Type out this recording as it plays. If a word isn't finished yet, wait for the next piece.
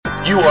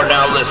You are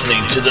now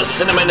listening to the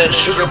Cinnamon and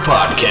Sugar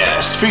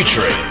Podcast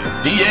featuring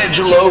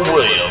D'Angelo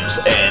Williams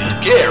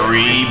and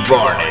Gary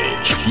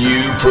Barnage.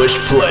 You push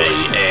play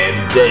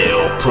and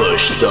they'll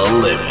push the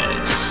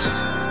limits.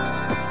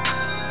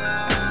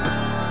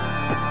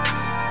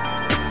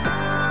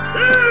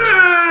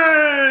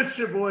 It's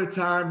your boy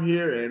Tom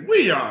here, and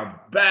we are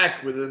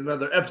back with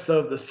another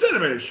episode of the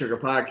Cinnamon and Sugar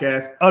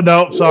Podcast. Oh,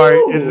 no, sorry.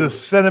 Woo! It's the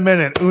Cinnamon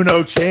and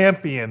Uno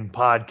Champion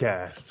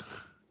Podcast.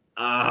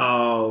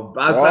 Oh,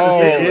 I was about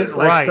to say, it looks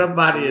like right.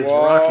 somebody is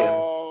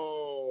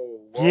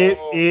rocking. Get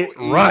it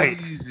right.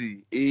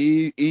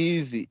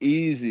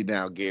 Easy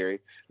now, Gary.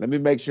 Let me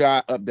make sure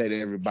I update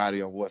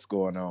everybody on what's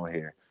going on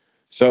here.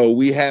 So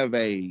we have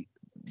a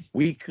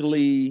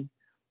weekly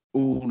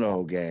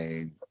Uno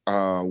game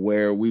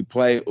where we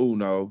play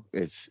Uno.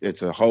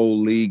 It's a whole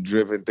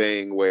league-driven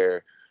thing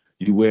where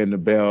you win the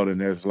belt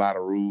and there's a lot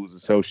of rules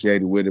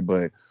associated with it,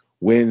 but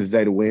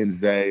Wednesday to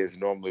Wednesday is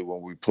normally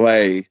when we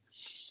play.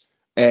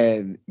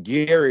 And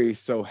Gary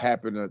so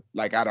happened to,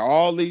 like, out of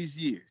all these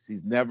years,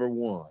 he's never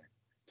won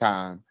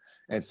time.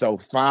 And so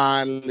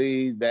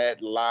finally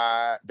that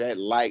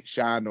light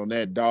shined on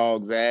that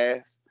dog's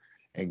ass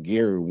and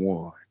Gary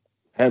won.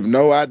 Have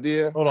no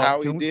idea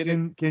how he did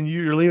it.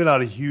 You're leaving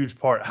out a huge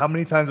part. How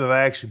many times have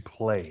I actually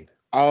played?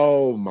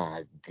 Oh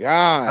my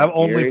God. I've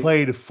only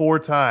played 4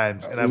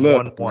 times and I've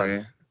won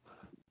once.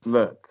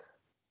 Look,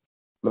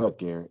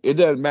 Gary. It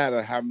doesn't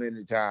matter how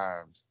many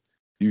times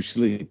you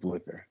sleep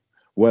with her.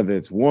 Whether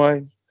it's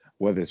 1,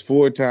 whether it's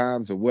 4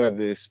 times, or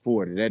whether it's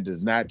 40, that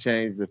does not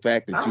change the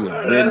fact that you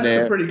have been there.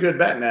 That's a pretty good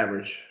batting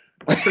average.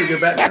 That's pretty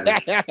good batting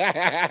average.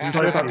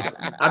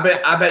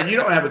 I bet you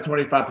don't have a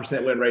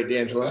 25% win rate,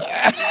 D'Angelo.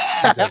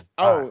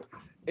 Oh,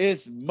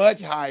 it's much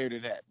higher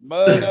than that.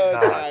 Much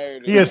higher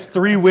than he has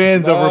 3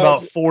 wins over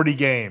about 40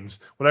 games,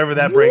 whatever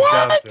that breaks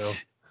down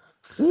to.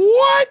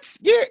 What?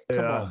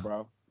 Come on,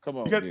 bro. Come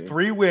on. You got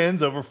 3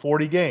 wins over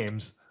 40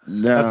 games.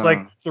 No. That's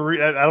like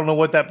 3. I don't know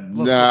what that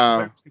breaks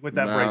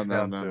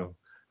down to.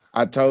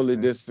 I totally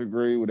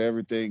disagree with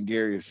everything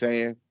Gary is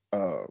saying.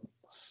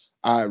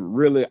 I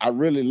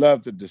really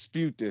love to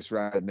dispute this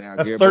right now,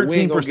 That's Gary. 13%. But we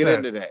ain't gonna get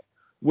into that.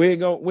 We ain't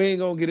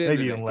gonna get into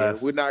Maybe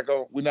that. We're not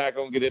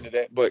gonna get into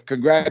that. But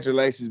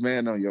congratulations,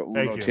 man, on your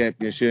Uno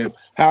championship.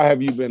 How have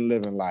you been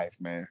living life,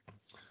 man?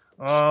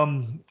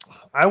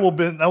 I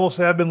will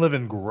say I've been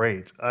living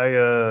great.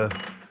 I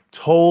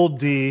told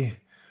D.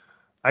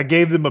 I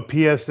gave them a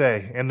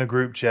PSA in the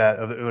group chat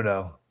of the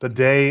Uno the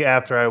day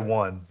after I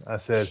won. I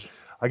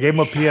gave them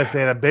a PSA,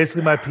 and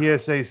basically my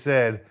PSA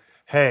said,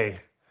 hey,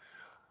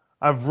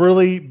 I've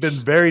really been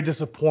very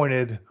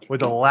disappointed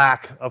with the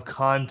lack of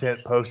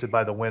content posted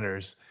by the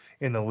winners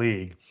in the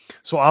league.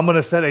 So I'm going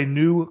to set a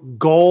new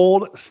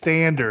gold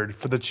standard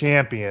for the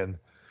champion,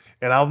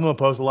 and I'm going to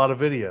post a lot of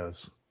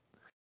videos.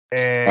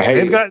 And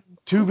they've got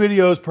 2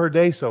 videos per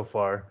day so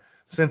far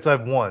since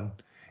I've won.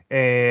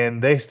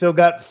 And they still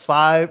got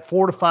 4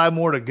 to 5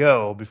 more to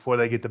go before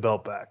they get the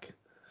belt back.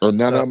 Well,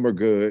 none of them are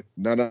good.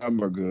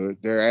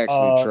 They're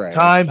actually trash.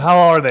 Time, how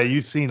are they?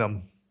 You've seen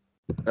them.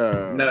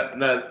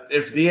 No.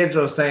 If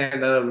D'Angelo's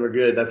saying none of them are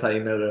good, that's how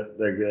you know that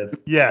they're good.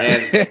 Yeah.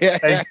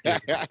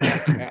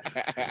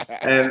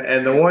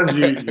 And the ones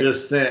you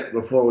just sent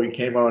before we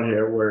came on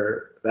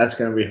here that's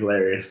going to be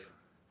hilarious.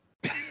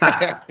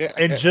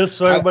 And just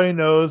so everybody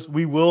knows,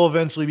 we will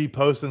eventually be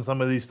posting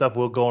some of these stuff.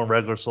 We'll go on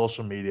regular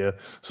social media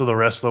so the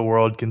rest of the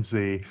world can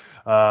see.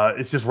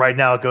 It's just right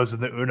now it goes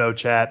in the Uno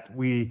chat.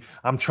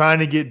 I'm trying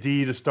to get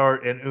D to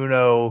start an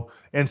Uno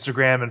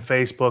Instagram and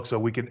Facebook so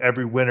we can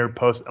every winner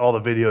post all the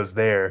videos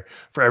there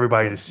for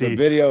everybody to see.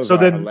 The videos are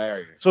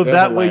hilarious. So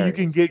that way you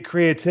can get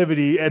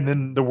creativity and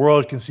then the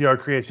world can see our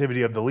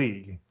creativity of the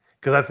league.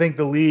 Because I think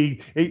the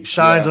league, it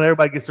shines when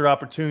everybody gets their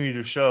opportunity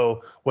to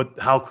show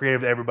how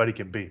creative everybody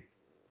can be.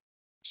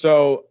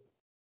 So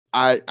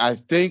I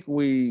think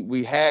we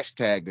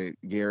hashtagged it,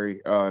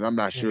 Gary, and I'm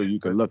not sure you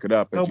can look it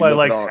up. Nobody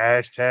likes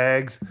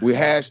hashtags. We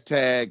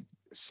hashtag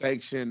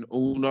Sanction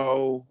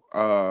Uno,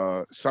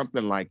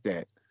 something like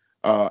that,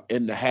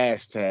 in the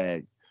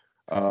hashtag.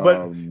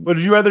 But would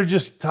you rather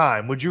just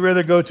time? Would you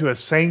rather go to a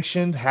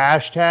sanctioned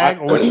hashtag,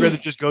 or would you rather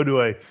just go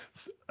to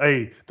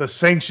the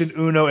sanctioned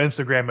Uno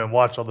Instagram and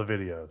watch all the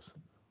videos?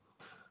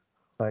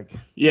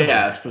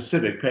 A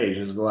specific page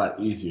is a lot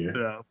easier.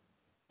 Yeah.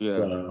 Yeah.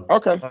 So,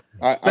 okay.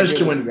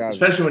 Especially when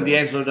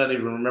D'Angelo doesn't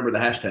even remember the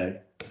hashtag.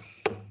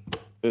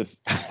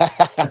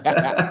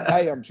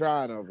 Hey, I'm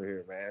trying over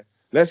here, man.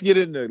 Let's get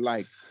into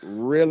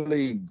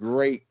really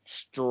great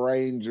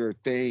Stranger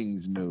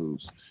Things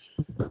news.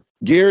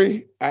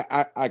 Gary,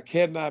 I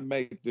cannot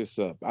make this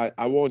up.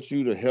 I want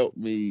you to help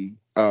me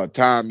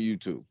time you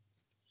two.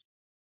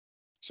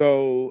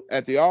 So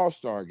at the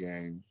All-Star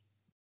game,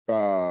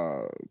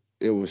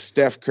 it was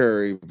Steph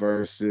Curry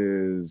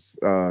versus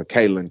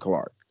Caitlin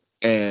Clark.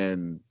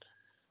 And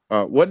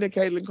wasn't it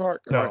Caitlin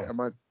Clark? No.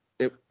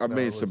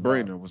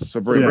 Sabrina.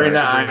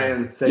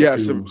 Sabrina.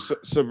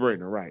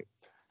 Sabrina, right.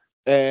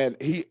 And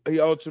he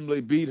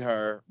ultimately beat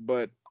her,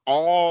 but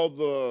all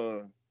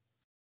the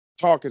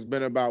talk has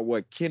been about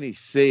what Kenny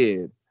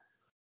said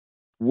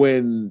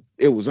when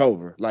it was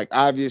over. Like,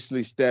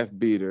 obviously Steph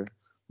beat her,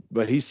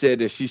 but he said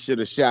that she should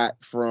have shot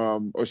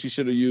from, or she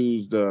should have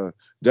used the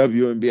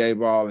WNBA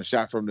ball and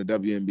shot from the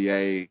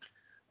WNBA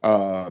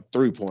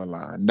 3-point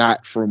line,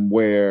 not from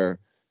where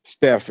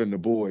Steph and the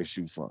boys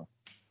shoot from.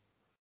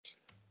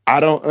 I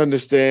don't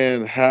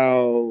understand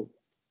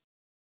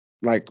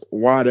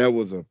why that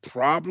was a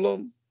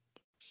problem,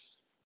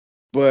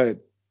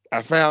 but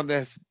I found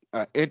that's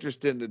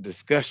interesting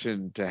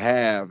discussion to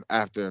have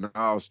after an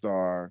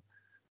All-Star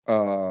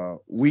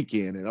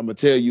weekend, and I'm gonna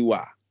tell you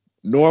why.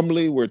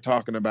 Normally, we're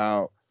talking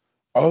about,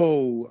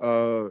 who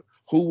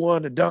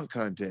won the dunk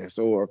contest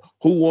or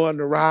who won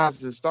the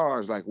Rising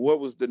Stars? Like, what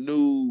was the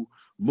new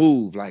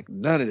move? Like,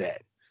 none of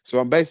that. So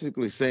I'm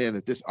basically saying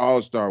that this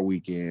All-Star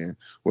weekend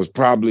was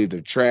probably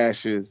the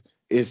trashiest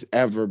it's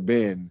ever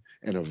been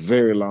in a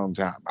very long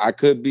time. I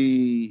could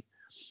be,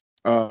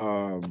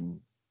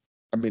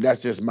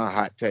 that's just my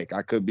hot take.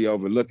 I could be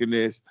overlooking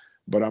this,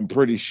 but I'm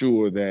pretty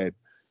sure that,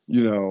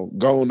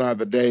 gone are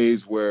the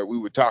days where we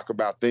would talk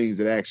about things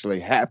that actually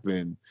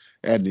happened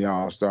at the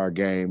All-Star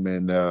game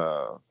and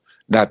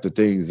not the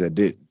things that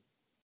didn't.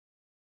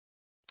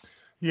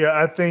 Yeah,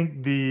 I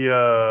think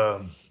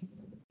the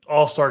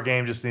All-Star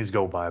game just needs to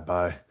go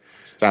bye-bye.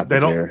 Stop They it,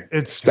 don't. Gary.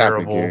 It's Stop it,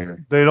 terrible. Gary.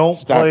 They don't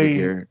Stop it, play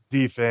Gary.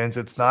 defense.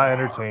 It's not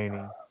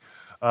entertaining.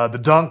 The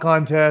dunk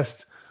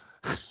contest,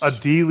 a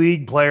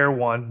D-League player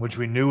won, which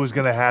we knew was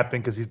going to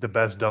happen because he's the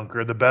best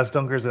dunker. The best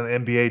dunkers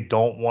in the NBA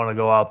don't want to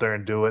go out there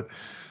and do it.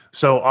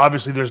 So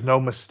obviously there's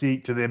no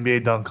mystique to the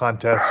NBA dunk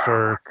contest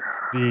for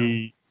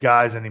the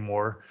guys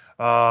anymore.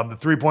 The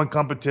three-point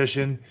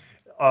competition,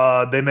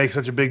 they make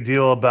such a big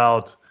deal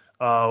about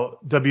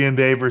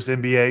WNBA versus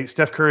NBA.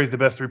 Steph Curry is the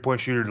best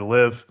three-point shooter to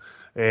live,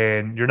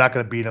 and you're not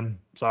going to beat him.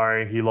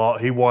 Sorry, he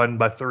won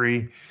by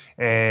 3.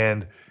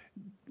 And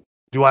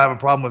do I have a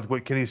problem with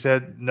what Kenny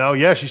said? No.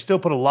 Yeah, she still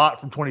put a lot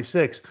from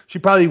 26. She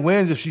probably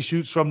wins if she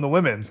shoots from the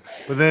women's.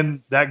 But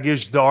then that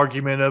gives the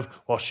argument of,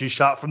 well, she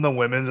shot from the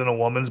women's and a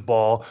woman's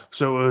ball,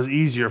 so it was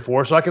easier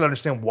for her. So I can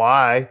understand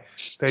why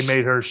they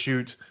made her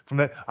shoot from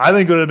that. I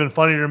think it would have been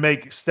funnier to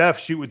make Steph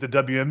shoot with the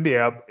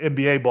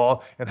WNBA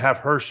ball and have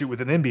her shoot with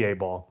an NBA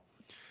ball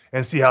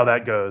and see how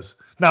that goes.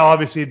 Now,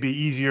 obviously, it'd be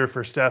easier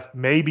for Steph,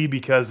 maybe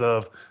because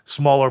of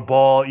smaller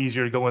ball,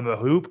 easier to go into the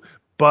hoop,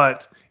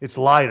 but it's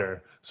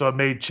lighter. So it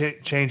may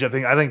change. I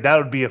think that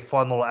would be a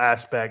fun little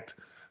aspect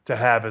to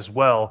have as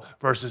well.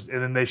 Versus,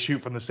 and then they shoot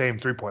from the same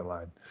 3-point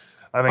line.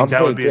 I think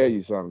that would be. I'm gonna tell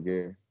you something,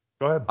 Gary.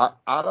 Go ahead.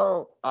 I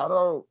don't.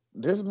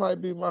 This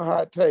might be my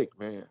hot take,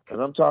 man,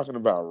 and I'm talking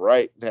about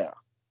right now.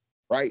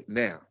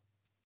 The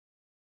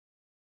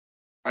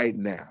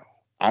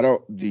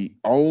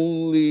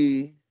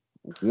only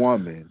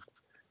woman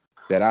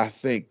that I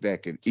think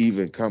that could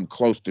even come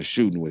close to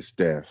shooting with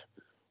Steph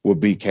would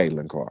be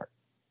Caitlin Clark.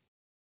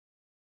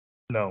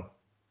 No.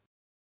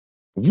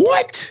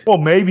 What? Well,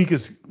 maybe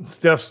because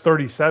Steph's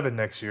 37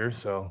 next year,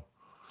 so.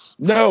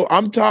 No,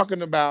 I'm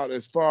talking about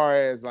as far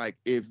as like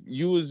if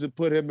you was to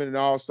put him in an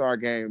All-Star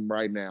game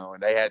right now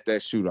and they had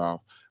that shoot off.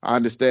 I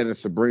understand that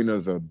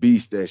Sabrina's a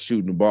beast at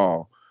shooting the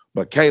ball,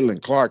 but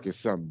Caitlin Clark is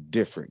something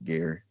different,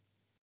 Gary.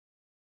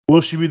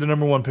 Will she be the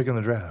number 1 pick in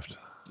the draft?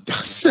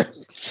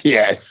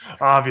 Yes.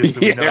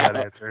 Obviously, we know that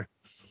answer.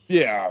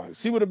 Yeah,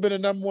 she would have been a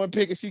number 1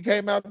 pick if she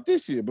came out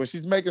this year, but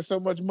she's making so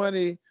much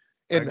money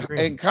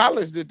in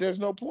college that there's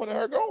no point in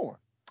her going.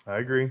 I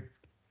agree.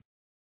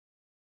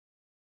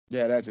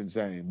 Yeah, that's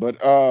insane.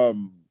 But what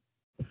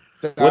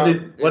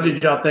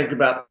did y'all think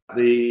about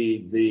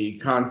the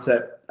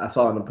concept I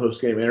saw in the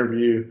post game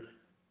interview?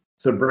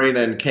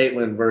 Sabrina and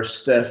Caitlin versus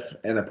Steph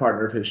and a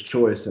partner of his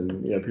choice,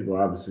 and people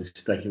are obviously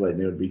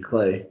speculating it would be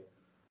Clay,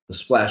 the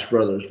Splash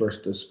Brothers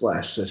versus the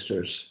Splash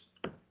Sisters.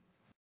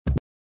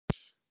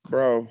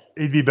 Bro,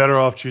 he'd be better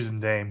off choosing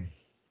Dame.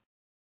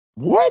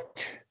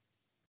 What?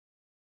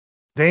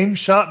 Dame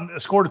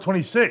scored a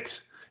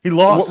 26. He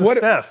lost to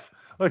Steph.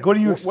 Like, what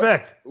do you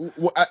expect?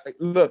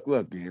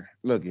 Look here.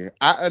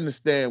 I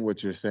understand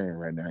what you're saying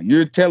right now.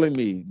 You're telling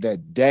me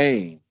that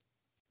Dame,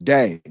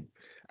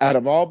 out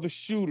of all the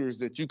shooters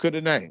that you could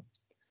have named,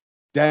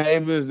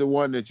 Dame is the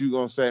one that you're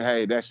going to say,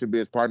 hey, that should be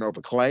his partner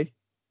over Clay?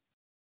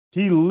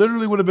 He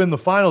literally would have been the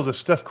finals if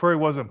Steph Curry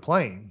wasn't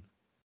playing.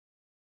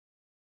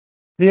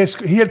 He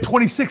had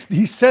 26.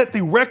 He set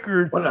the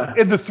record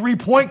in the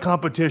 3-point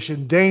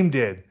competition. Dame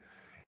did.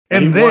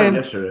 And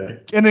then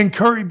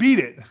Curry beat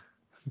it.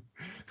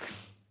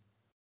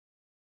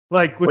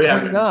 Like with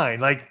 29.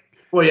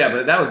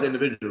 But that was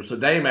individual. So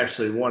Dame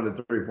actually won the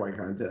 3-point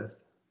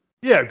contest.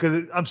 Yeah,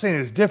 because I'm saying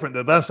it's different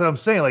though. That's what I'm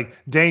saying. Like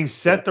Dame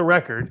set the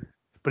record,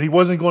 but he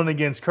wasn't going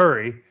against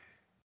Curry.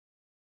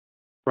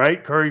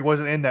 Right? Curry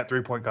wasn't in that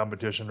 3-point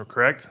competition,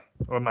 correct?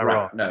 Or am I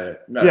wrong? No,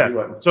 yeah. He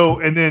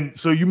wasn't.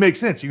 So you make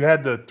sense. You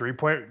had the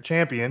 3-point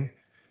champion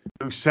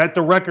who set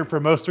the record for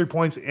most 3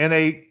 points in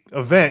a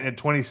event at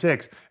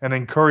 26, and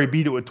then Curry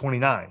beat it with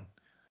 29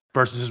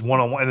 versus his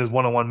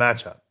one-on-one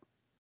matchup.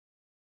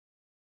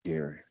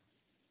 Gary.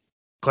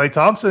 Klay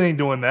Thompson ain't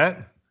doing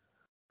that.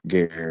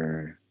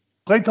 Gary.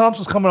 Klay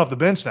Thompson's coming off the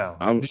bench now.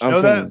 I'm Did you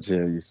know trying that? to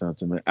tell you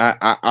something, man.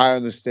 I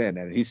understand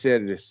that. He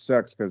said it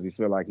sucks because he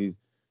feel like he's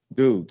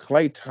dude.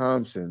 Klay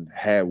Thompson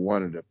had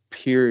one of the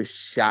purest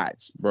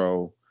shots,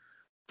 bro.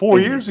 4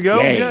 in years the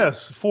ago, game.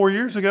 yes. 4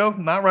 years ago,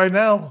 not right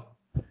now.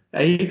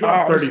 Hey, he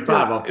dropped Oh, it's 35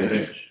 still- off the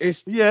bench.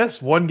 It's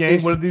Yes, one game.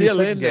 it's What did he do still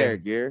second in there,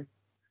 game?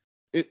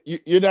 Gary.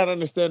 You're not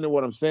understanding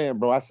what I'm saying,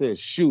 bro. I said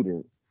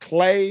shooter.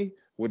 Klay,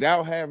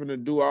 without having to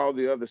do all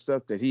the other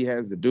stuff that he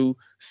has to do,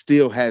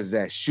 still has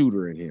that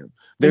shooter in him.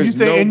 There's And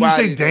you say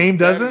nobody Dame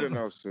that's better doesn't?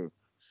 than those two.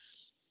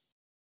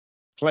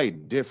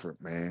 Klay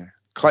different, man.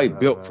 Klay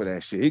built for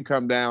that shit. He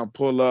come down,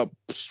 pull up,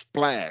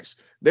 splash.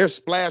 They're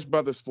Splash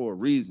Brothers for a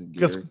reason,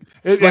 Because Gary.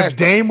 if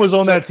Dame was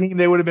on So- that team,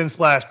 they would have been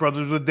Splash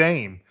Brothers with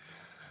Dame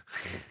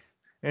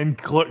and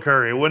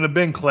Curry. It wouldn't have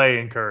been Clay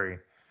and Curry.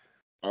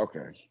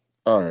 Okay.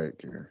 All right,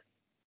 Gary.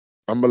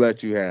 I'm gonna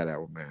let you have that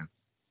one, man.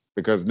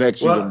 Because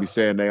next you're gonna be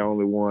saying they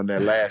only won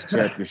that last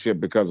championship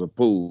because of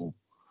Poole.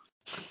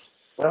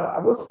 Well, I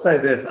will say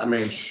this. I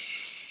mean,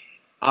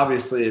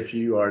 obviously, if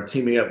you are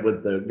teaming up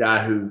with the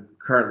guy who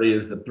currently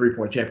is the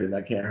 3-point champion,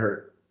 that can't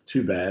hurt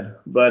too bad.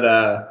 But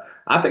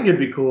I think it'd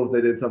be cool if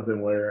they did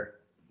something where,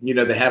 they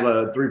have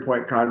a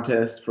 3-point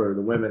contest for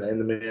the women and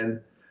the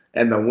men,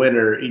 and the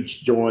winner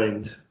each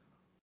joined.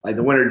 Like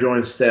the winner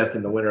joins Steph,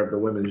 and the winner of the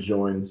women's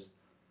joins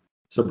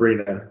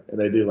Sabrina, and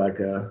they do like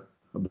a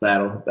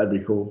battle. That'd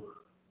be cool.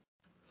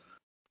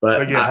 But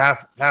They get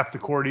half the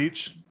court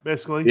each,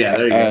 basically. Yeah,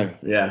 there you go.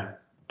 Yeah.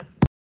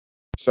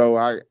 So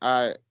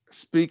I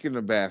speaking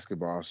of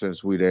basketball,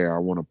 since we there, I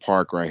want to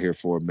park right here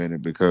for a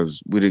minute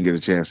because we didn't get a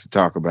chance to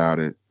talk about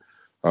it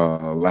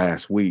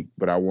last week,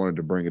 but I wanted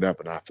to bring it up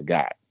and I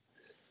forgot.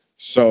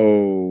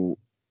 So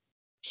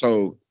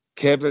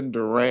Kevin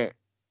Durant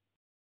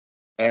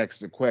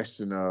asked the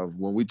question of,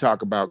 when we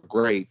talk about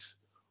greats,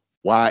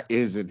 why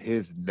isn't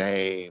his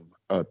name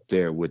up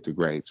there with the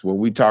greats? When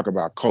we talk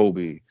about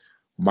Kobe,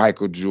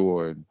 Michael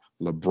Jordan,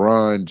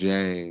 LeBron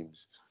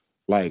James,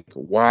 like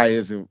why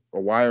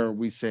aren't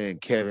we saying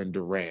Kevin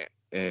Durant?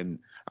 And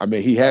I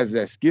mean, he has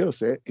that skill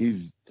set.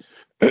 He's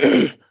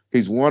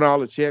he's won all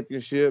the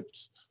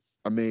championships.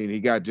 I mean, he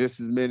got just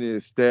as many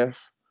as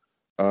Steph.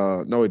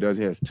 No, he does.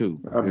 He has two.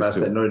 I'm about to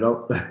say no, you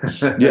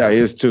don't. Yeah, he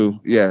has two.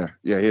 Yeah,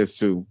 he has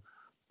two.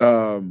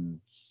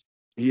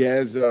 He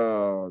has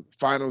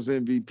finals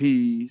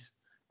MVPs.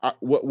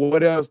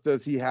 What else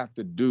does he have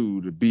to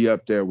do to be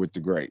up there with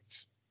the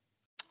greats?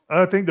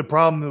 I think the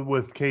problem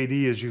with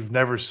KD is you've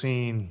never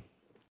seen.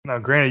 Now,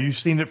 granted, you've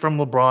seen it from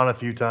LeBron a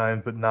few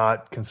times, but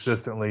not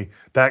consistently.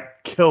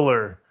 That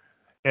killer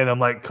in him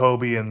like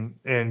Kobe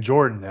and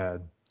Jordan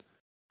had.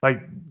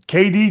 Like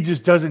KD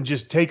just doesn't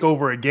just take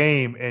over a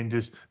game and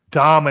just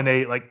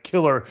dominate like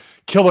killer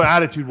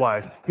attitude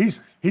wise. He's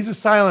a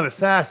silent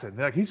assassin.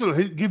 Like he'll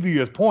give you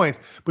his points,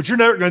 but you're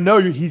never gonna know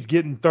he's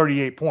getting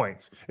 38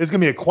 points. It's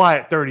gonna be a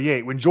quiet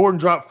 38. When Jordan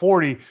dropped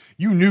 40,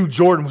 you knew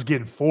Jordan was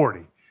getting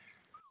 40.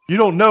 You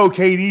don't know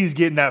KD's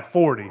getting that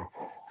 40.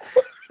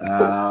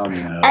 No,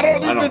 I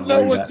don't even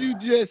know what you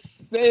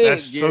just said.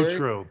 That's Gary. so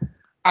true.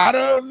 I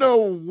don't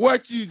know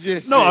what you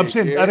just said. No, I'm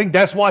saying Gary. I think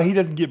that's why he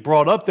doesn't get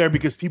brought up there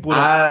because people don't.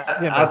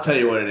 I'll tell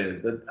you what it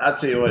is. I'll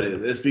tell you what it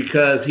is. It's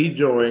because he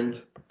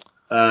joined.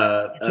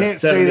 You can't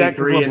say that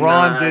because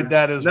LeBron did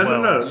that as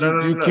well.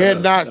 No. You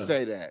cannot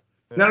say that.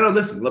 No,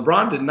 listen.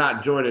 LeBron did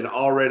not join an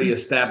already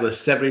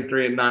established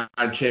 73-9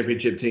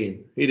 championship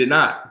team. He did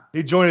not.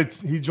 He joined a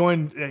team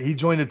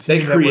They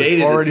that created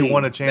was already a team.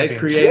 won a They championship.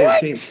 created What? a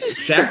team.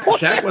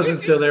 Shaq wasn't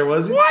still there,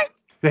 was he? What?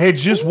 They had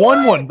just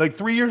won one like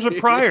 3 years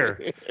prior.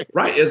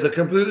 Right. It's a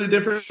completely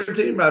different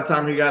team by the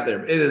time he got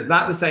there. It is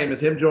not the same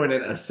as him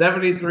joining a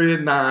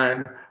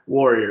 73-9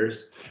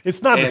 Warriors.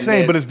 It's not the And same,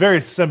 then- but it's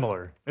very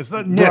similar. It's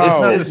not. Bro, it's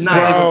not the it's same. not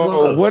even Bro,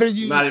 close. what are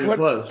you? Not even what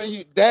close. Are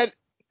you, that?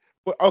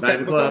 Well, okay, Not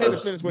even but go ahead and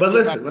close. finish what But you're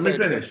listen, about let to me say.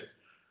 finish.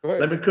 Go ahead.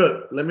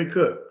 Let me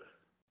cook.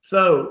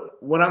 So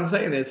what I'm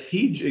saying is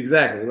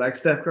exactly like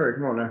Steph Curry.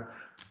 Come on now.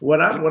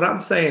 What I'm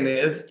saying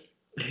is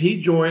he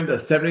joined a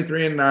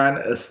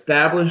 73-9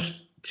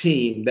 established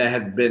team that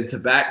had been to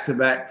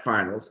back-to-back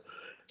finals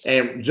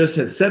and just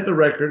had set the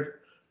record.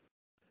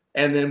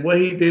 And then what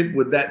he did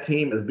with that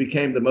team is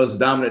became the most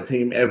dominant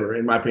team ever,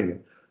 in my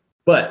opinion.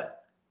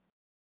 But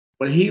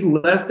when he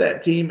left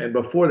that team and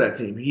before that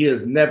team, he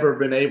has never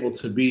been able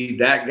to be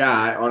that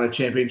guy on a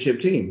championship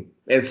team.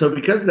 And so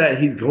because of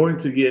that, he's going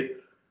to get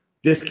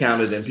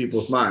discounted in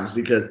people's minds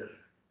because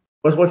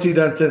what's he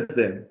done since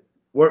then?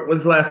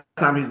 When's the last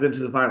time he's been to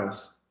the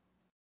finals?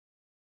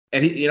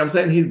 And he, what I'm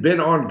saying, he's been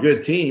on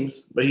good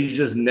teams, but he's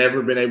just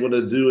never been able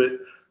to do it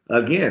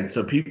again.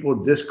 So people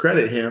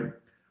discredit him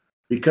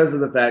because of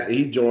the fact that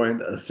he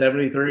joined a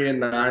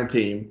 73-9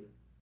 team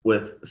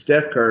with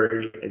Steph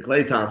Curry and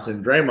Klay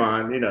Thompson,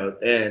 Draymond,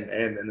 and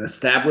an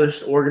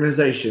established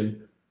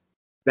organization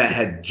that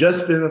had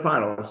just been in the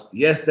finals.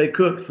 Yes, they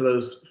cooked for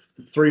those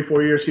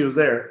 3-4 years he was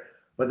there,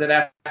 but then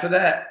after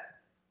that,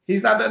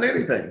 he's not done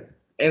anything.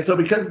 And so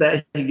because of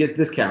that, he gets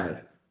discounted.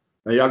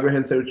 Now, y'all go ahead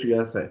and say what you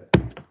guys say.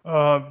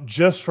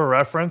 Just for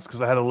reference,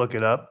 because I had to look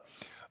it up.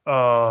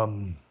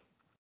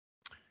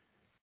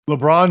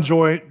 LeBron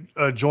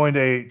joined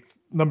a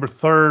number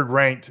 3rd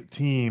ranked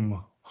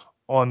team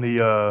on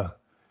the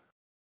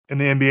in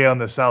the NBA on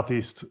the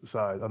southeast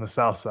side, on the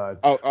south side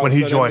when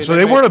he joined. So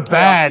they weren't a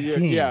bad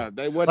team. Yeah,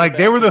 they weren't like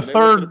they were the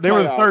third. They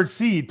were the 3rd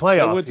seed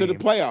playoff. They went to the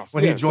playoffs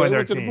when he joined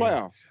their team.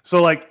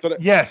 So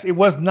yes, it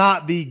was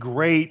not the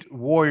great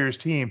Warriors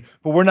team,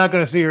 but we're not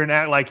going to sit here and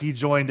act like he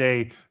joined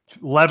a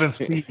 11th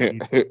seed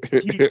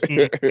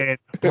team and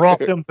brought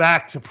them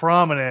back to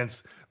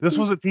prominence. This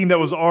was a team that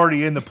was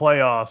already in the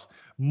playoffs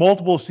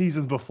multiple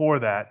seasons before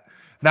that.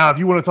 Now, if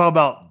you want to talk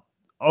about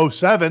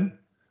 07,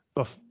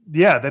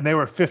 then they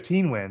were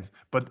 15 wins,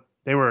 but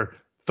they were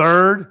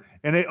 3rd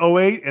in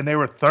 08 and they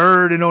were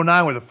 3rd in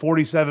 09 with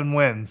 47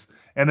 wins.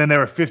 And then they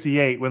were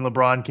 58 when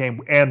LeBron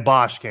came and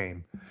Bosh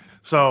came.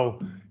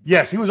 So,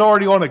 yes, he was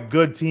already on a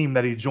good team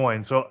that he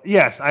joined. So,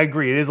 yes, I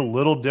agree. It is a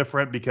little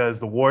different because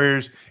the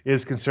Warriors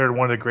is considered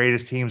one of the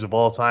greatest teams of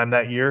all time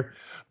that year.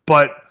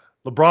 But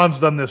LeBron's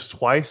done this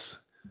twice,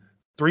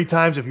 3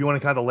 times if you want to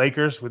count the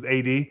Lakers with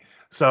AD.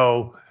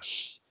 So,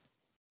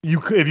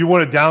 if you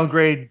want to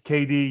downgrade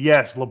KD,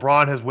 yes,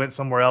 LeBron has went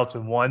somewhere else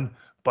and won,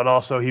 but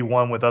also he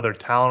won with other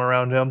talent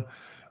around him.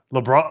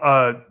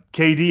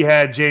 KD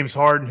had James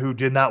Harden, who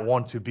did not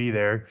want to be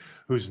there,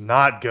 who's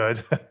not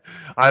good.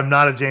 I'm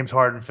not a James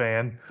Harden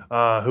fan,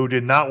 who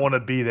did not want to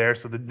be there,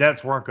 so the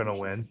Nets weren't going to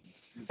win.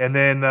 And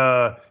then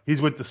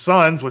he's with the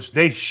Suns, which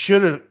they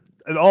should have,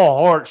 in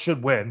all heart,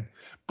 should win.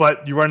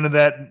 But you run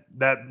into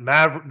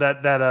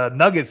that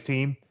Nuggets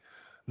team.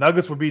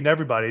 Nuggets were beating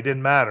everybody. It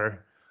didn't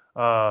matter.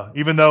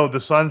 Even though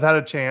the Suns had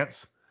a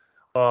chance,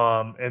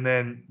 and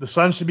then the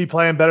Suns should be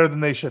playing better than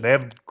they should. They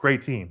have a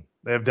great team.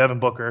 They have Devin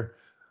Booker.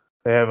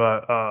 They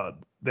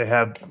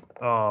have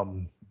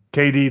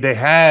KD. They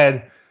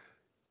had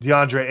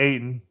DeAndre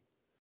Ayton.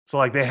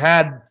 So they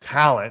had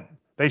talent.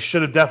 They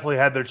should have definitely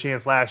had their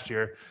chance last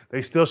year.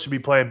 They still should be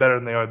playing better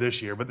than they are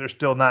this year, but they're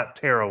still not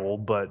terrible.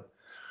 But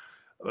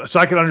so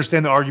I can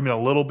understand the argument a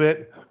little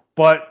bit,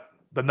 but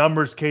the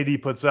numbers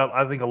KD puts up,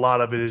 I think a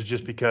lot of it is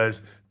just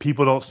because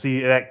people don't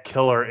see that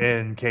killer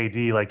in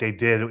KD like they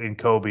did in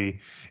Kobe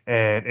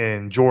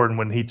and Jordan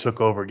when he took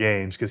over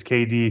games. Because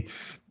KD,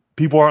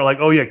 people aren't like,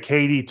 oh yeah,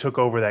 KD took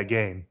over that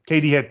game.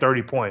 KD had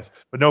 30 points,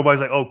 but nobody's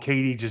like, oh,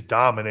 KD just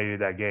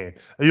dominated that game.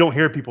 You don't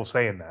hear people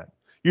saying that.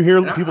 You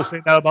hear people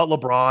saying that about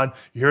LeBron.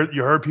 You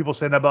heard people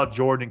saying that about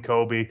Jordan and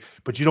Kobe,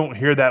 but you don't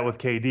hear that with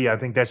KD. I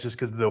think that's just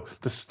because of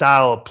the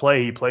style of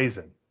play he plays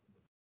in.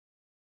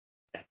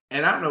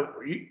 And I don't know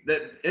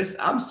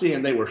I'm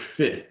seeing they were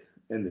 5th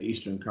in the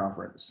Eastern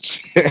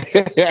Conference.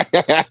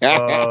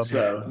 That's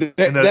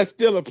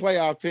still a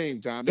playoff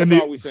team, Tom. That's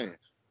all we're saying.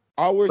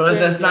 But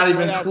that's not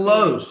even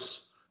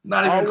close.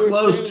 Not even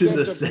close to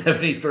the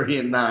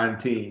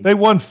 73-9 team. They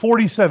won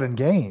 47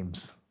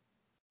 games.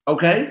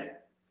 Okay.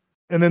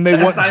 And then they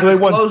won.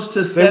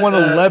 So they won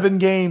 11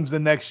 games the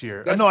next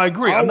year. No, I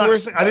agree. I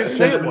didn't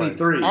say it was.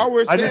 All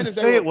we're saying is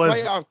they were a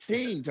playoff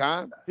team,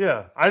 Tom.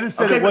 Yeah, I just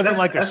said it wasn't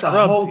like a scrub team.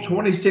 That's a whole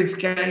 26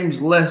 games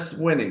less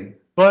winning.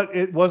 But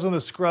it wasn't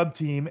a scrub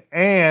team,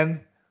 and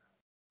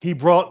he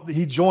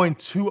joined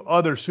 2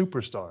 other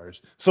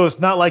superstars. So it's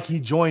not like he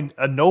joined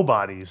a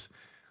nobodies.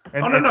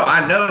 No,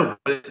 I know.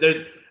 But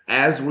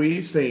as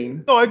we've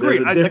seen, I agree.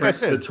 There's a difference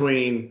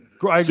between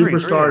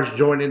superstars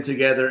joining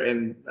together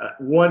and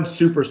one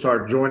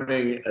superstar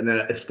joining an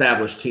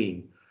established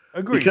team.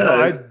 Agreed.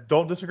 Because I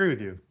don't disagree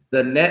with you.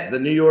 The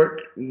New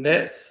York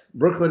Nets,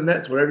 Brooklyn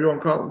Nets, whatever you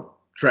want to call them,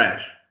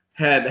 trash.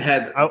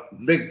 Had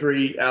big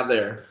 3 out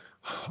there.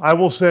 I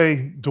will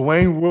say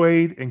Dwayne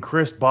Wade and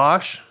Chris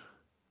Bosh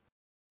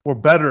were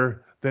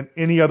better than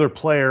any other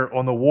player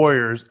on the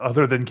Warriors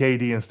other than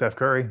KD and Steph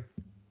Curry.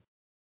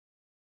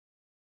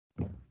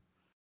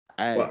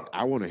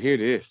 I want to hear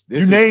this.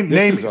 Name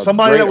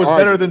somebody that was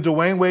better than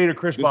Dwayne Wade or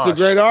Chris Bosh. This is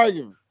a great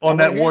argument on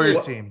that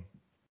Warriors team.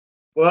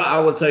 Well, I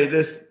will tell you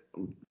this: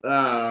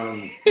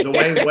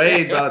 Dwayne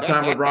Wade, by the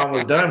time LeBron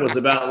was done, was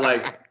about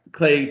like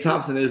Klay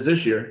Thompson is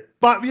this year.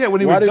 But yeah,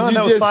 when he was done,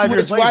 that was 5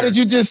 years later. Why did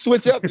you just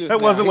switch up?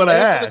 That wasn't what I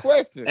asked. The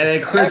question. And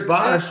then Chris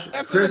Bosh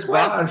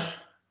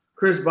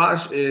Chris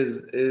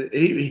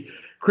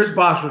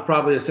Bosh was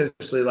probably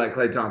essentially like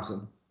Klay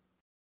Thompson.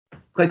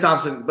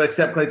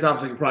 Except Klay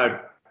Thompson could probably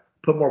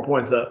put more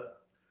points up.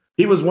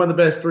 He was one of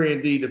the best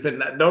 3-and-D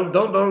defenders.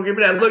 Don't give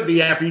me that look,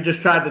 after you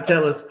just tried to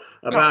tell us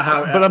about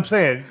how. But I'm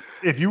saying,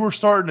 if you were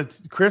starting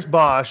Chris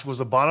Bosh was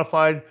a bona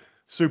fide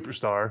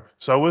superstar.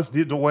 So was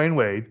Dwayne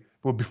Wade.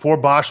 Well, before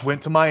Bosh went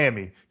to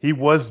Miami, he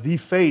was the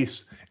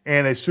face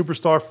and a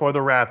superstar for the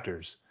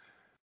Raptors.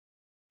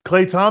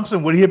 Klay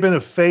Thompson, would he have been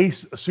a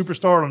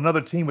superstar on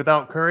another team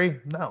without Curry?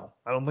 No,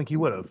 I don't think he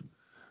would have.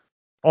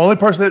 Only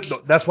person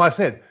that's why I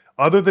said,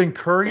 other than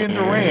Curry and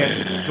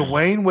Durant,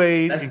 Dwayne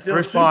Wade and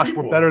Chris Bosh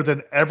were better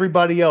than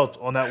everybody else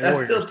on that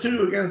Warriors. That's still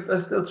two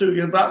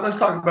against. But let's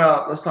talk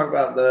about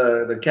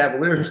the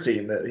Cavaliers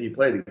team that he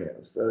played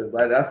against.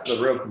 That's the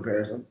real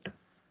comparison.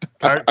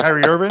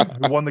 Kyrie Irving,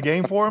 who won the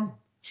game for him.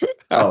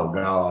 Oh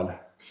God!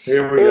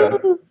 Here we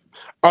go.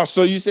 Oh,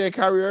 so you said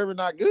Kyrie Irving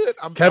not good?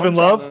 Kevin I'm trying to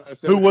Love,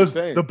 understand who what you're was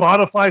saying. the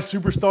bona fide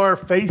superstar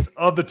face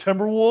of the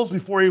Timberwolves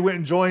before he went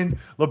and joined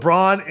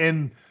LeBron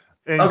in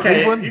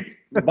Cleveland.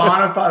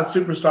 Bona fide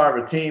superstar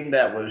of a team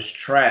that was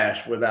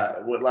trash with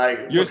like.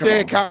 You're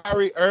saying come on.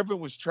 Kyrie Irving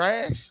was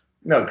trash?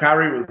 No,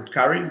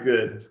 Kyrie's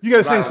good. You got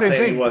to say I'm the not same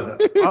saying thing. He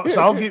wasn't.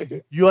 So I'll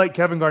give you like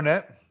Kevin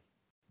Garnett.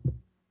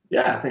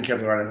 Yeah, I think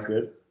Kevin Garnett's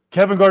good.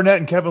 Kevin Garnett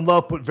and Kevin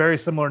Love put very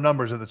similar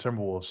numbers at the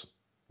Timberwolves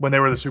when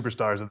they were the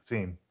superstars of the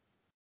team.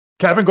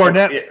 Kevin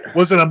Garnett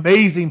was an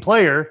amazing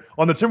player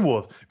on the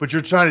Timberwolves, but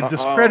you're trying to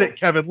discredit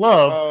Kevin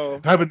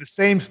Love having the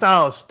same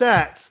style of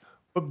stats,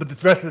 but the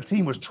rest of the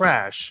team was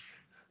trash.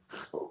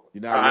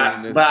 You're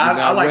not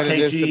winning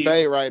this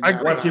debate right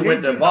now. Once he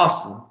went to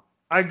Boston.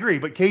 I agree,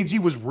 but KG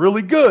was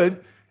really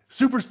good,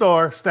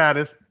 superstar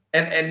status.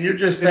 And you're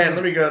just saying,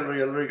 let me go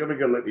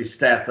look these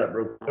stats up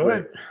real quick. Go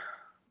ahead.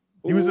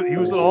 He was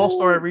an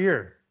all-star every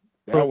year.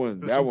 That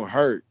one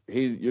hurt.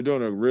 You're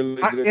doing a really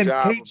good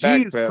job. And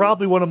KG is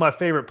probably one of my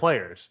favorite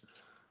players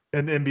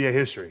in NBA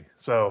history.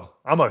 So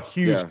I'm a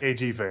huge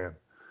KG fan.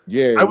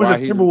 Yeah, I was a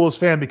Timberwolves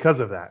fan because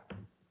of that.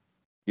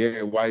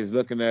 Yeah, while he's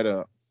looking that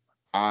up,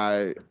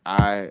 I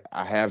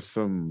have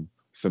some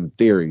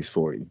theories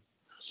for you.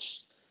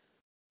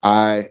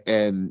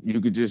 And you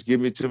could just give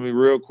me to me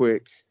real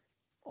quick.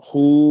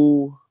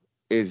 Who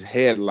is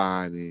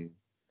headlining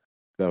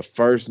the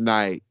first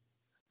night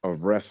of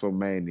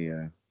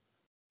WrestleMania?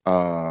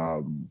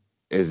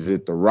 Is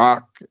it The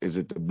Rock? Is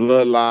it the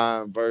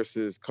Bloodline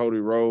versus Cody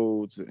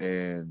Rhodes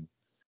and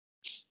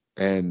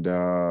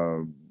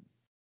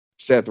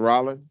Seth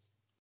Rollins?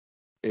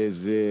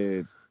 Is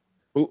it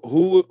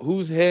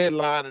who's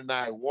headlining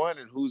night one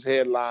and who's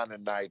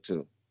headlining night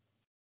two?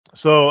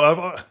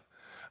 So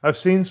I've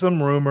seen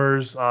some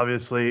rumors,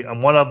 obviously,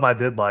 and one of them I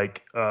did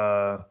like,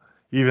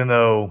 even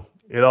though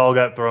it all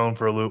got thrown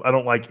for a loop. I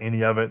don't like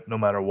any of it, no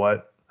matter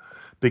what,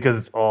 because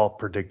it's all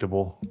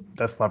predictable.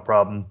 That's my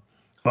problem.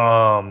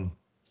 And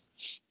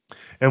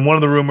one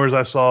of the rumors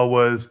I saw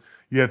was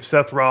you have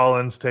Seth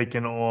Rollins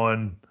taking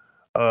on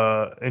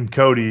and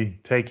Cody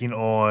taking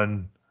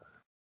on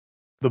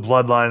the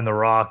Bloodline and The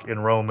Rock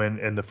and Roman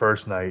in the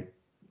first night.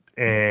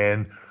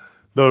 And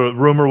the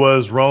rumor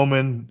was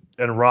Roman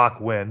and Rock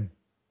win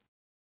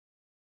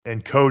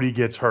and Cody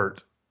gets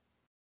hurt.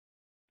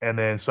 And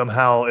then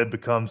somehow it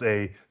becomes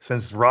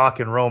since Rock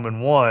and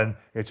Roman won,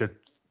 it's a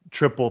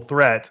triple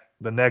threat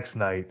the next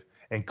night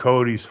and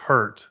Cody's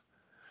hurt.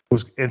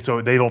 And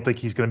so they don't think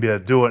he's going to be able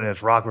to do it. And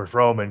it's Rock versus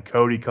Roman.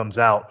 Cody comes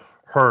out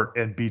hurt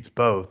and beats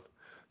both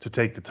to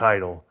take the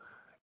title.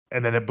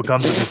 And then it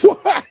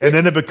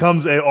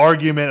becomes an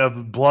argument of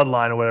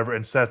Bloodline or whatever,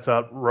 and sets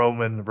up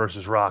Roman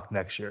versus Rock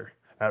next year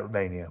at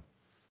Mania.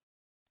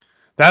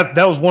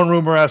 That was one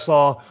rumor I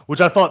saw, which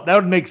I thought that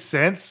would make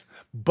sense,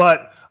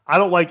 but I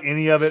don't like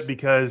any of it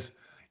because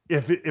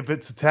if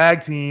it's a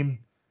tag team,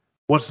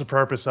 what's the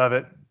purpose of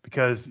it?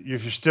 Because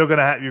if you're still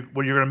gonna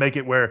you're gonna make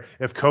it where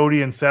if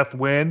Cody and Seth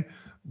win,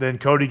 then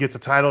Cody gets a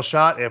title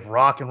shot. If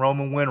Rock and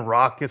Roman win,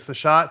 Rock gets the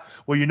shot.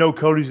 Well, you know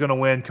Cody's gonna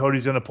win.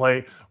 Cody's gonna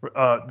play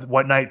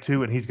night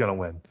two, and he's gonna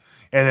win,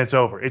 and it's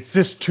over. It's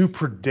just too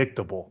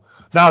predictable.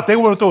 Now, if they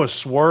want to throw a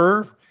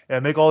swerve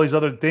and make all these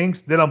other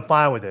things, then I'm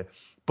fine with it.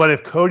 But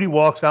if Cody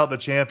walks out the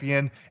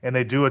champion and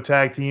they do a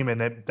tag team and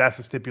that's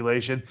the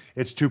stipulation,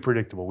 it's too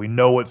predictable. We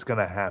know what's going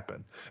to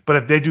happen. But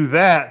if they do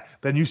that,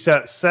 then you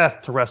set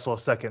Seth to wrestle a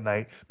second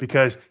night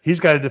because he's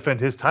got to defend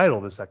his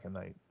title the second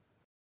night.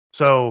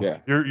 So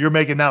you're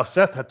making now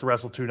Seth have to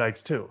wrestle 2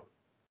 nights too.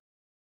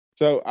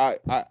 So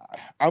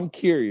I'm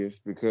curious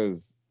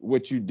because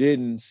what you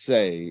didn't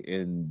say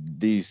in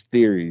these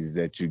theories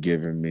that you're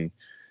giving me,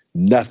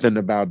 nothing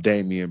about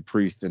Damian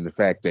Priest and the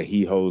fact that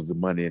he holds the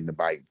money in the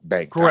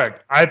bank.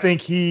 Correct. I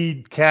think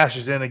he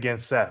cashes in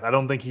against Seth. I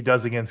don't think he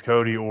does against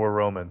Cody or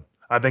Roman.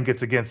 I think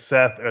it's against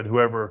Seth and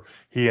whoever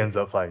he ends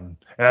up fighting.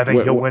 And I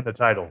think he'll win the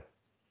title.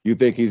 You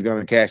think he's going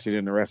to cash it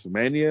in the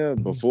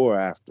WrestleMania before or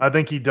after? I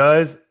think he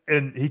does.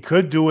 And he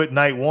could do it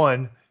night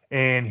one.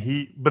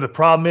 But the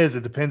problem is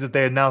it depends if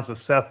they announce a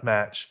Seth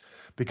match.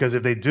 Because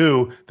if they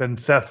do, then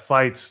Seth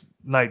fights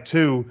night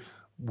two,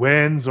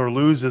 wins or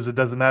loses, it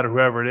doesn't matter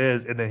whoever it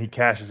is, and then he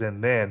cashes in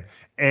then.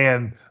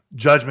 And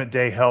Judgment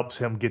Day helps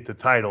him get the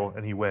title,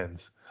 and he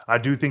wins. I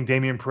do think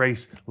Damian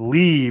Priest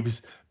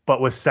leaves,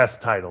 but with Seth's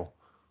title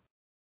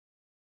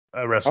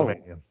at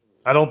WrestleMania.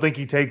 I don't think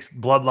he takes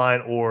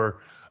Bloodline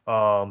or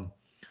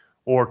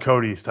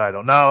Cody's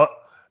title. Now,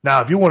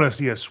 if you want to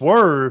see a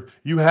swerve,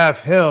 you have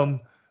him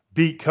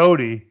beat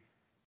Cody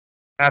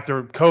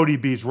after Cody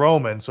beats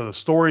Roman, so the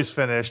story's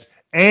finished,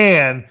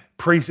 and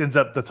Priest ends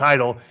up the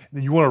title.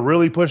 Then you want to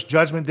really push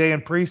Judgment Day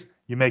and Priest,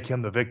 you make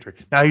him the victor.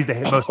 Now he's the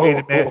most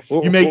hated man.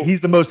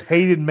 He's the most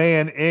hated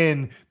man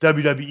in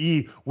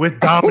WWE with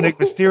Dominic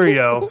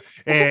Mysterio,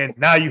 and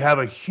now you have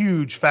a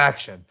huge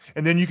faction.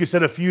 And then you could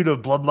set a feud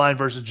of Bloodline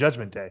versus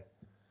Judgment Day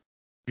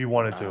if you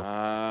wanted to.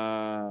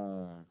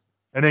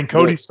 And then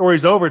Cody's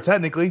story's over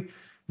technically.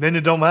 Then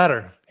it don't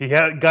matter. He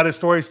got his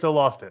story, still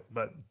lost it,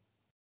 but.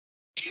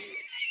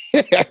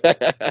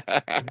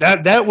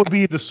 That would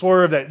be the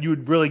swerve that you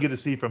would really get to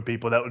see from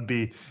people. That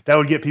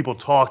would get people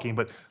talking,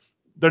 but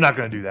they're not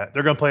going to do that.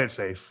 They're going to play it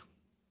safe.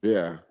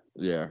 Yeah.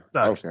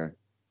 Sucks. Okay.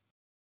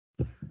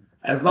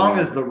 As long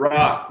as The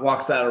Rock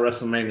walks out of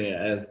WrestleMania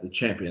as the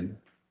champion,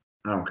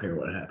 I don't care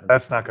what happens.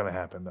 That's not going to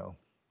happen, though.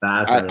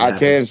 I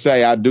can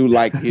say I do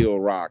like Heel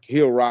Rock.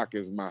 Heel Rock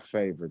is my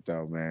favorite,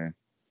 though, man.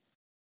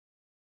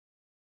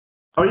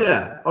 Oh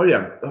yeah.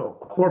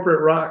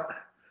 Corporate Rock,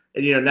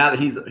 and now that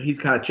he's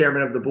kind of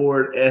chairman of the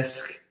board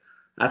esque,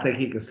 I think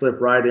he can slip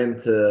right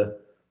into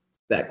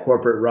that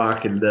Corporate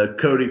Rock, and the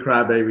Cody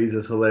Crybabies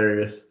is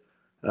hilarious.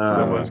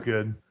 That was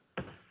good.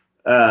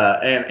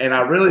 And I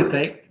really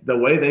think the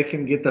way they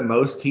can get the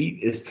most heat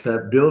is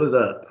to build it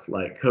up.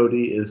 Like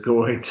Cody is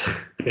going to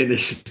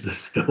finish the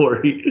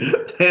story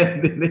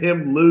and then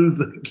him lose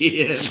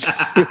again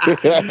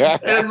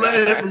and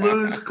let him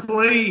lose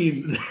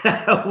clean.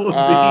 That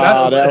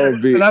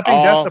would be and I think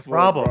awful, that's the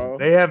problem. Bro.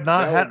 They have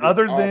not had,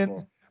 other awful.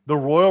 than the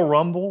Royal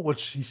Rumble,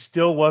 which he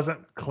still wasn't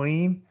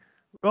clean.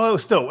 Well,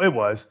 it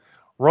was.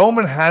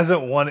 Roman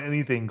hasn't won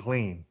anything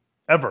clean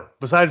ever.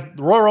 Besides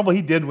the Royal Rumble,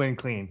 he did win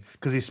clean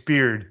because he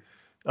speared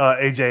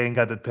AJ and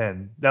got the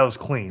pin. That was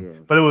clean. Yeah.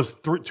 But it was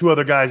two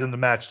other guys in the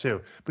match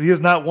too. But he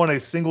has not won a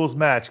singles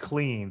match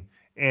clean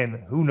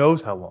in who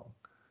knows how long.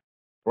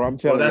 Well, I'm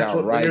telling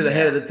you right when you're the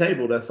head of the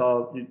table, that's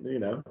all you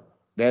know.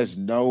 There's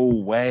no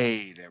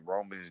way that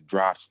Roman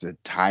drops the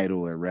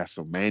title at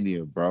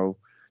WrestleMania, bro.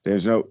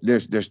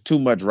 There's too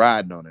much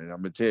riding on it.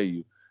 I'm gonna tell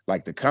you,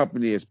 like the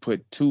company has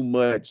put too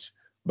much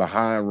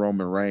behind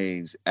Roman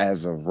Reigns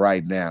as of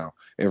right now.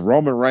 If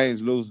Roman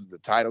Reigns loses the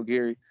title,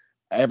 Gary,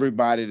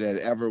 everybody that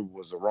ever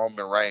was a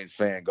Roman Reigns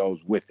fan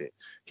goes with it.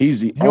 He's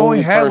the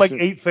only had person,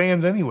 like 8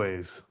 fans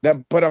anyways.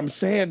 But I'm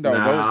saying though,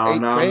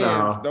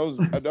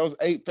 those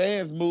 8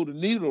 fans move the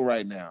needle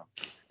right now.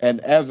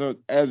 And as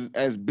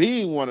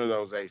being one of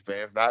those 8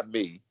 fans, not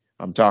me.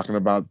 I'm talking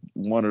about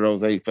one of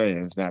those 8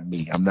 fans, not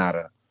me. I'm not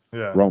a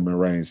Roman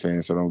Reigns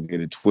fan, so don't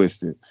get it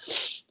twisted.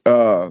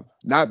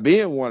 Not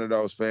being one of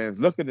those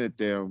fans, looking at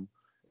them,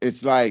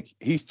 it's like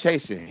he's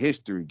chasing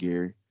history,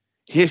 Gary.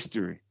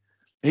 History.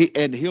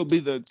 He'll be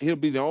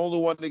the only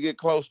one to get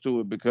close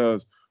to it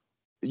because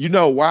you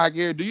know why,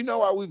 Gary? Do you know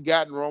why we've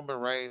gotten Roman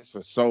Reigns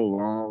for so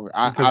long?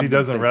 Because he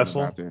doesn't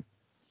wrestle?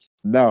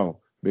 No,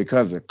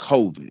 because of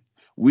COVID.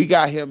 We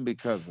got him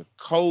because of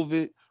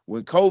COVID.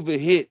 When COVID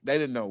hit, they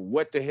didn't know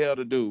what the hell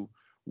to do.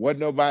 We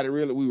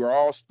were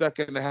all stuck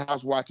in the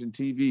house watching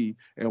TV,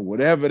 and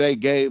whatever they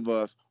gave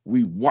us,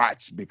 we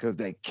watched because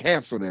they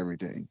canceled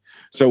everything.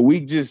 So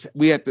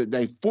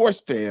they force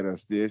fed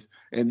us this,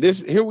 and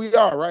here we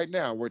are right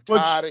now. We're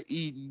tired of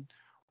eating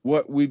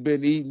what we've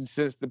been eating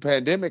since the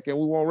pandemic, and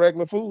we want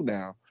regular food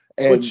now.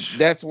 And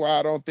that's why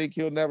I don't think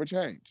he'll never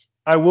change.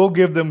 I will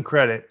give them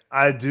credit.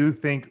 I do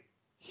think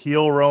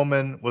heel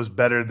Roman was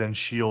better than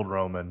Shield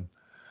Roman.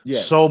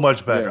 Yes. So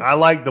much better. Yes. I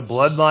like the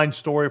bloodline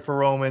story for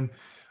Roman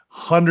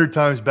 100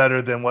 times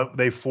better than what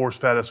they force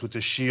fed us with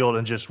the Shield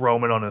and just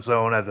Roman on his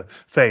own as a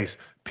face.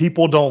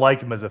 People don't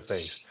like him as a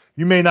face.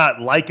 You may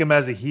not like him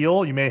as a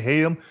heel, you may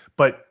hate him,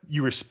 but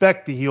you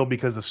respect the heel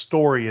because the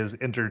story is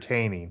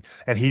entertaining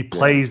and he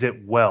plays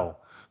it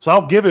well. So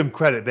I'll give him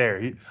credit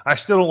there. I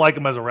still don't like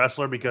him as a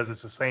wrestler because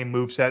it's the same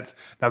movesets.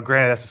 Now,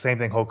 granted, that's the same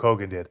thing Hulk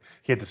Hogan did.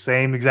 He had the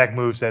same exact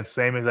movesets,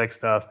 same exact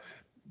stuff,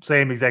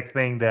 same exact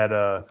thing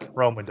that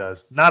Roman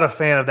does. Not a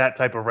fan of that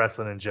type of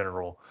wrestling in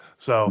general.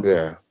 So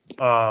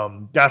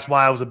that's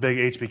why I was a big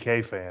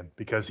HBK fan,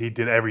 because he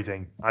did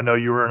everything. I know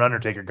you were an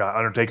Undertaker guy.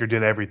 Undertaker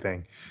did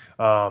everything.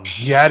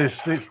 He had his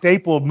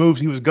staple of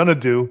moves he was going to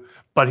do,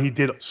 but he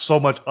did so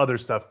much other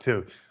stuff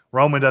too.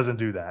 Roman doesn't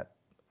do that.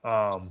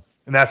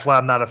 And that's why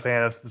I'm not a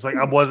fan of. It's like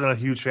I wasn't a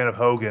huge fan of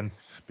Hogan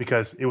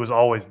because it was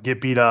always get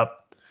beat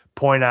up,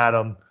 point at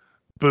him,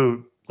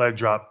 boot, leg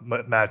drop,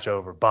 match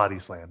over, body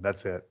slam.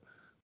 That's it.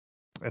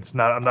 It's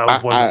not.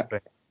 I wasn't a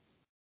fan.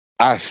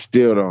 I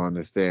still don't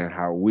understand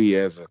how we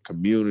as a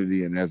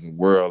community and as a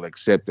world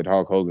accepted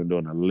Hulk Hogan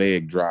doing a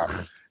leg drop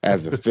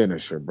as a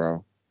finisher,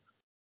 bro.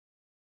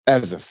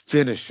 As a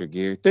finisher,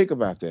 Gary. Think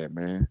about that,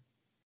 man.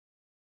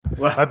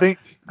 Well, I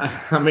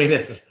mean,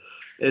 it's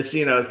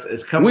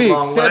come a long way. We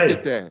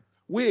accepted that.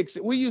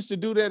 We used to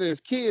do that as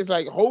kids,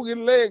 like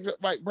Hogan leg,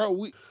 like,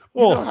 bro. You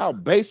know how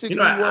basic we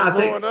were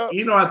growing up.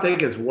 I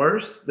think it's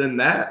worse than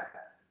that.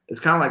 It's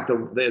kind of like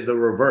the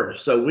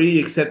reverse. So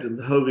we accepted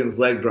Hogan's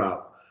leg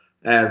drop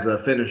as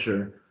a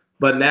finisher,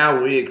 but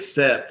now we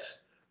accept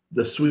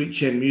the sweet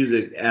chin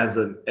music as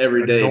an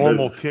everyday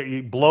normal kick.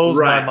 It blows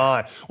my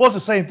mind. Well, it's the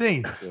same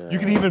thing. Yeah. You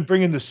can even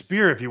bring in the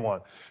spear if you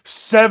want.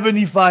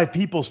 75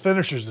 people's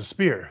finishers the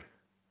spear.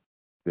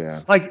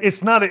 Yeah, like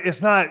it's not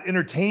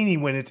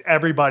entertaining when it's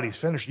everybody's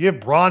finisher. You have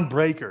Braun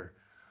Breaker.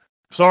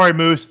 Sorry,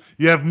 Moose.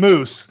 You have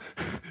Moose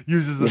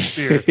uses the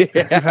spear. You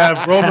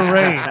have Roman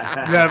Reigns.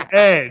 You have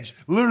Edge.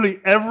 Literally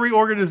every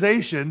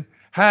organization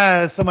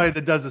has somebody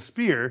that does the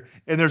spear,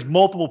 and there's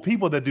multiple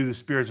people that do the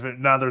spears.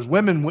 Now there's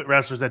women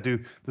wrestlers that do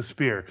the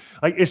spear.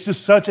 Like, it's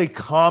just such a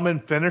common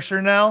finisher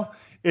now.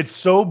 It's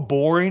so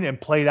boring and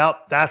played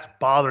out. That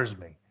bothers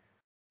me.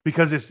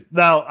 because it's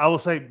now I will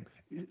say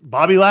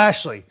Bobby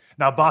Lashley.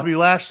 Now Bobby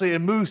Lashley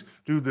and Moose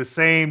do the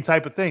same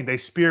type of thing. They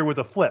spear with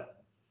a flip.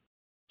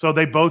 So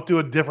they both do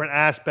a different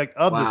aspect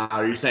of this. Wow,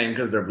 are you saying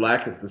because they're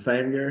black it's the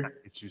same, Gary? I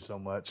hate you so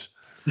much.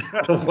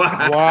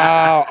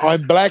 Wow.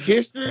 On Black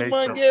History Hey,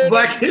 Month, so- Gary?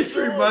 Black that's what you're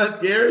History doing?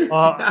 Month, Gary.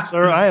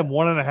 Sir, I am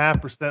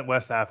 1.5%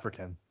 West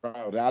African.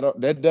 Bro,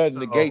 that doesn't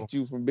negate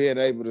you from being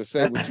able to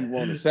say what you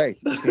want to say.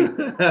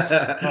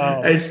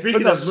 Hey,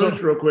 speaking but no, of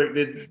Moose, real quick,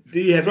 have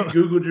you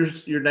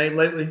Googled your name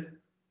lately?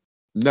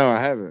 No, I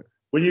haven't.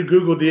 When you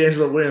Google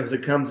D'Angelo Williams,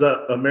 it comes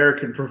up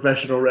American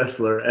professional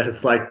wrestler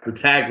as like the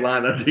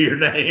tagline under your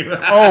name.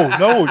 Oh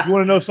no! You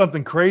want to know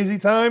something crazy?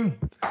 Time.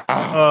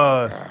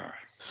 Oh,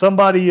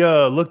 Somebody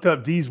looked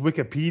up D's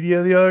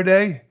Wikipedia the other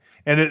day,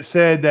 and it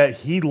said that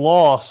he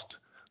lost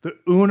the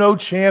Uno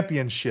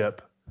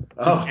Championship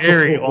to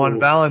Gary on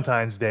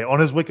Valentine's Day on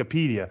his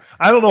Wikipedia.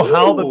 I don't know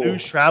how the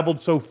news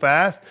traveled so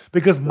fast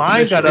because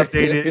mine got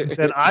updated and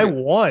said I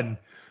won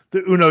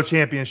the Uno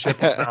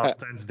Championship on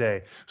Valentine's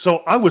Day. So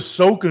I was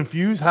so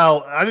confused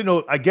how I didn't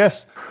know. I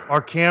guess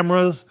our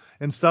cameras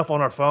and stuff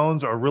on our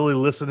phones are really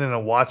listening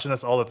and watching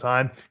us all the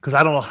time because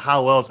I don't know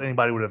how else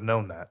anybody would have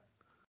known that.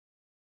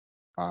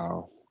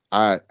 wow.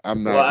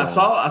 I'm not. Well,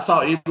 I saw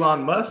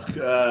Elon Musk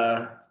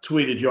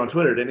tweeted you on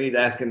Twitter, didn't he?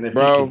 Asking if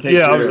Bro, he can take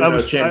Yeah, the I Uno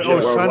was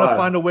championship trying to worldwide.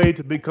 find a way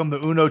to become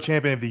the Uno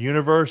champion of the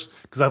universe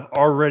because I've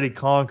already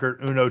conquered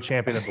Uno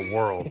champion of the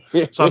world.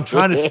 So I'm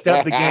trying to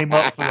step the game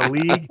up for the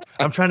league.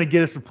 I'm trying to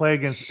get us to play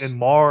against in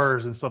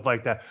Mars and stuff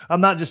like that.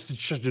 I'm not just a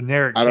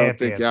generic I don't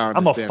champion. think y'all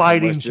I'm a understand how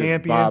fighting much this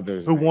champion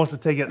bothers who me. wants to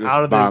take it This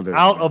out bothers me.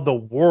 of the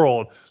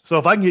world. So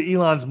if I can get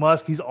Elon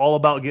Musk, he's all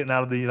about getting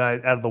out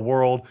of the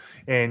world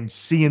and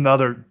seeing the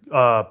other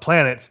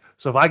planets.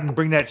 So if I can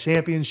bring that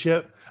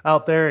championship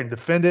out there and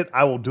defend it,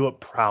 I will do it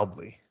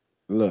proudly.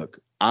 Look,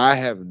 I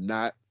have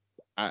not.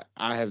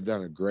 I have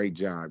done a great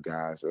job,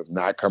 guys, of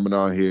not coming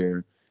on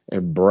here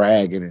and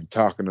bragging and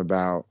talking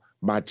about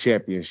my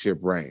championship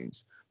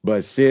reigns.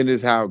 But seeing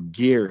as how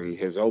Gary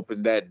has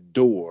opened that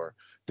door,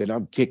 then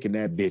I'm kicking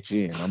that bitch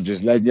in. I'm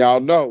just letting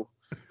y'all know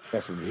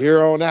that from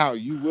here on out,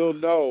 you will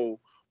know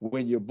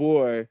when your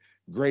boy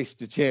graced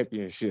the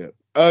championship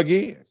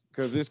again,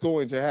 because it's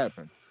going to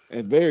happen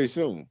and very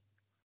soon.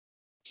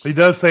 He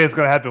does say it's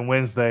going to happen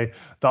Wednesday.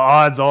 The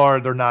odds are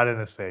they're not in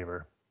his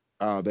favor.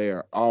 They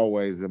are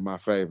always in my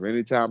favor.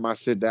 Anytime I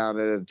sit down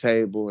at a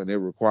table and it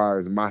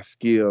requires my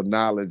skill,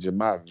 knowledge, and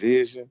my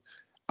vision,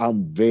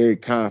 I'm very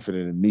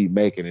confident in me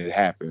making it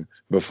happen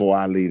before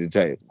I leave the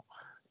table.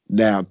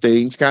 Now,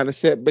 things kind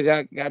of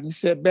got me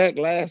set back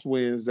last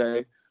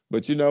Wednesday,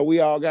 but you know, we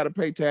all got to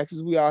pay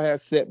taxes. We all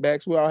have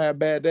setbacks. We all have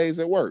bad days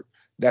at work.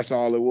 That's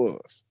all it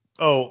was.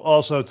 Oh,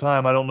 also,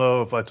 Time, I don't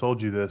know if I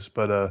told you this,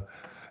 but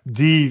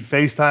D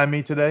FaceTimed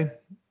me today.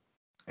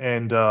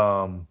 And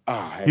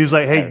he was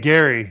like, "Hey,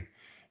 Gary,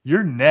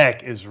 your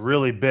neck is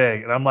really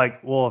big." And I'm like,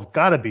 "Well, it's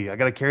got to be. I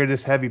got to carry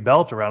this heavy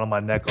belt around on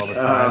my neck all the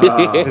time. It's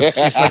like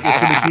it's going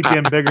to keep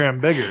getting bigger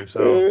and bigger."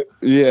 So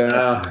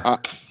yeah.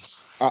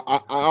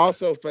 I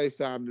also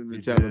FaceTimed him to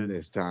tell him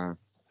this time.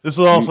 This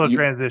was also a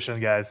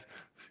transition, guys.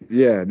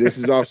 Yeah, this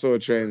is also a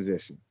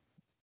transition.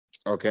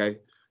 Okay,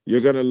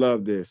 you're gonna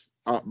love this.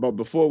 But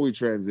before we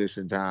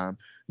transition, Time,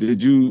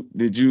 did you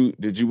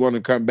want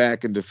to come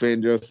back and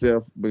defend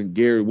yourself when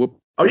Gary whooped?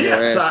 Oh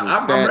yeah, so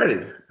I'm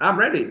ready. I'm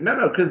ready.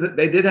 No, because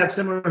they did have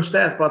similar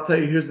stats, but I'll tell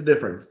you, here's the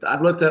difference. I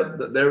looked up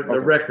their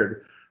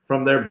record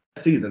from their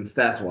season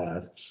stats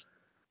wise.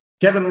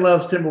 Kevin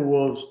Love's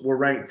Timberwolves were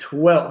ranked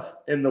 12th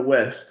in the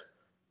West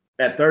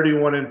at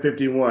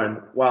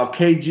 31-51, while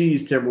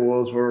KG's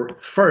Timberwolves were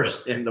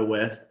first in the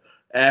West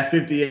at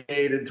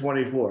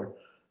 58-24. So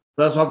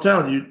that's what I'm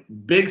telling you.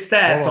 Big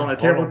stats on a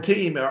terrible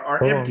team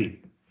are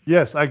empty.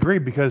 Yes, I agree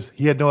because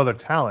he had no other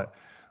talent.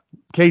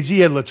 KG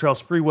had Latrell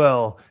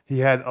Sprewell. He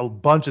had a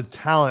bunch of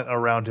talent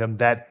around him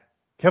that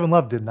Kevin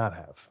Love did not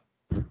have.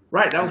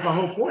 Right, that was my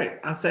whole point.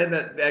 I said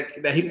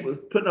that he was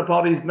putting up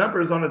all these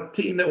numbers on a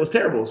team that was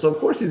terrible. So of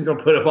course he's going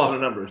to put up all the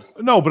numbers.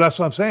 No, but that's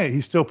what I'm saying.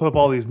 He still put up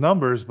all these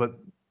numbers, but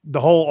the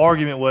whole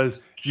argument was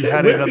you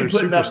had another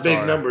putting superstar. Up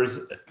big numbers.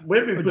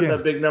 Wemby putting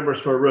up big numbers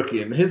for a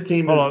rookie, and his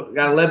team has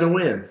got 11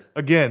 wins.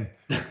 Again,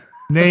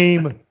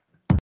 name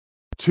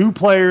two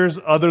players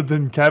other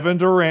than Kevin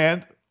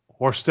Durant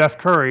or Steph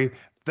Curry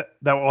that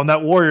were on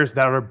that Warriors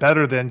that are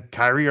better than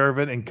Kyrie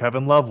Irving and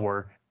Kevin Love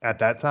were at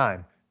that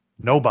time.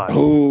 Nobody.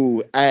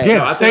 Ooh,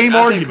 same argument. I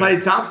think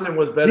Klay Thompson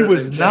was better. He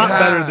was not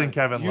better than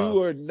Kevin Love.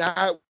 You are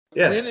not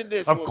winning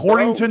this.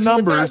 According to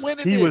numbers,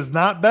 he was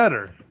not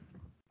better.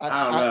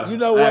 I don't know. You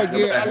know what,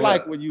 Gary? I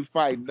like when you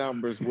fight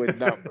numbers with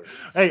numbers.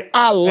 Hey,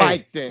 I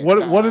like that.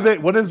 What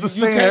is the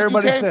saying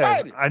everybody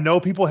says? I know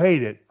people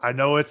hate it. I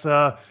know it's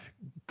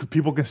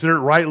people consider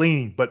it right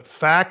leaning, but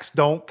facts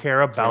don't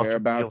care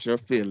about your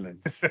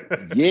feelings.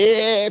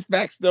 Yeah,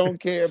 facts don't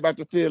care about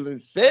your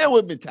feelings. Say it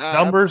with me, Tom.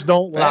 Numbers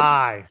don't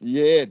lie.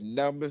 Yeah,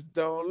 numbers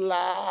don't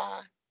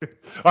lie.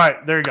 All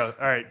right, there you go.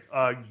 All right,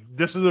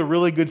 this is a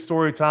really good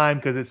story time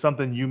because it's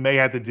something you may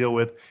have to deal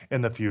with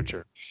in the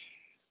future.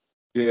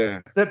 Yeah.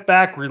 Sit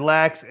back,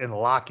 relax, and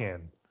lock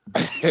in.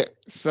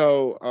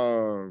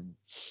 So,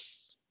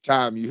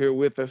 Tom, you here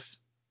with us?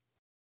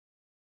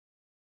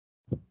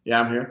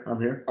 Yeah, I'm here. I'm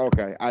here.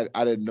 Okay,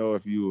 I didn't know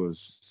if you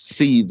was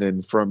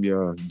seething from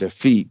your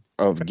defeat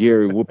of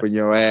Gary whooping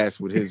your ass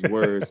with his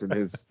words and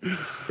his.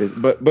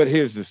 But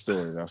here's the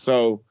story though.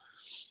 So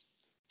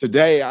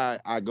today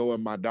I go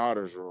in my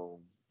daughter's room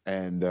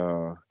and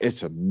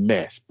it's a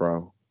mess,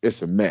 bro.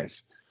 It's a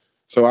mess.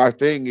 So our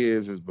thing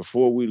is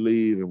before we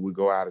leave and we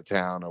go out of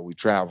town or we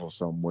travel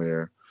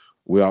somewhere,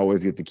 we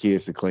always get the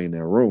kids to clean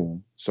their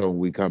room. So when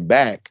we come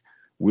back,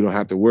 we don't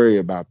have to worry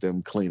about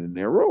them cleaning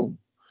their room.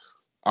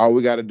 All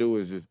we got to do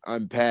is just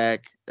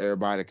unpack.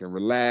 Everybody can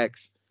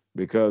relax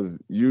because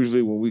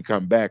usually when we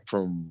come back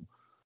from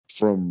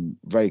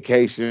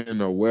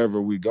vacation or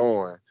wherever we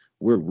going,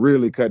 we're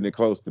really cutting it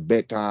close to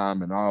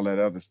bedtime and all that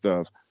other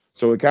stuff.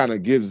 So it kind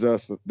of gives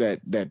us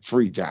that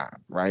free time,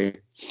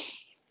 right?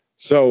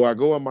 So I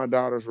go in my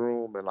daughter's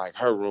room and like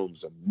her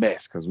room's a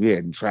mess because we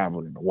hadn't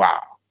traveled in a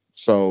while.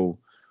 So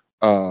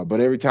but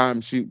every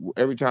time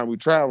we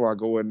travel, I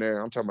go in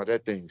there, I'm talking about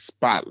that thing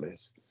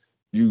spotless.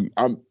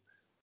 I'm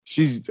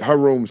her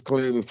room's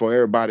clean before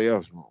everybody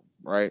else's room,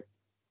 right?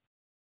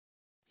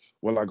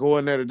 Well, I go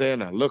in there today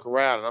and I look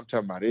around and I'm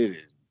talking about it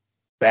is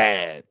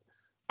bad.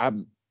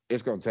 I'm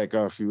it's gonna take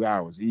her a few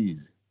hours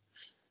easy.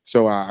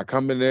 So I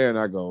come in there and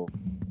I go,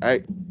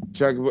 hey,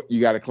 Chuck,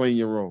 you gotta clean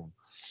your room.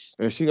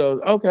 And she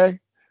goes, okay.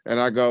 And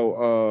I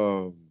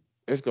go,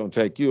 it's gonna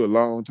take you a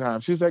long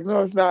time. She's like,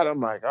 no, it's not. I'm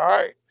like, all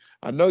right.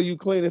 I know you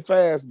clean it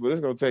fast, but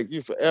it's gonna take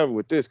you forever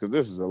with this because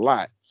this is a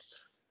lot.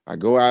 I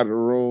go out of the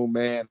room,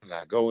 man, and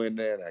I go in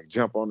there and I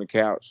jump on the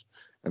couch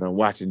and I'm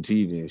watching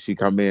TV. And she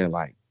come in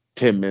like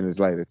 10 minutes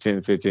later,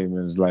 10, 15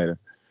 minutes later.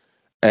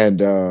 And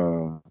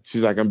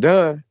she's like, I'm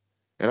done.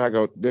 And I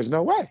go, there's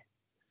no way.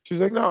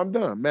 She's like, no, I'm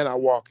done. Man, I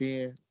walk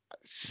in,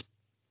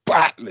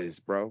 spotless,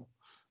 bro.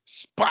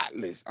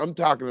 Spotless. I'm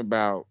talking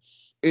about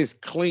it's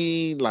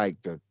clean,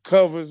 like the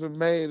covers are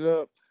made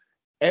up,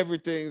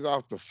 everything's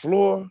off the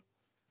floor.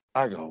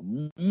 I go,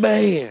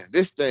 man,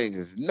 this thing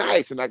is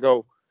nice. And I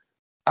go,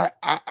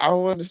 I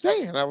don't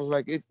understand. I was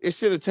like, it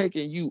should have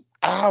taken you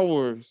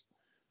hours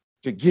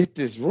to get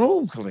this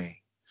room clean.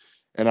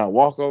 And I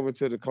walk over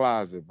to the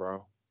closet,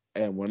 bro.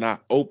 And when I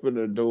open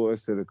the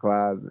doors to the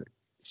closet,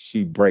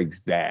 she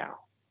breaks down,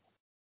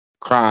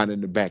 crying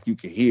in the back. You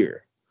can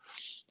hear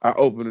her. I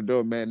open the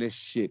door, man, there's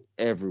shit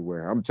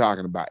everywhere. I'm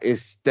talking about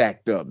it's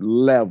stacked up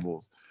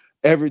levels.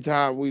 Every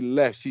time we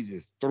left, she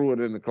just threw it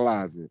in the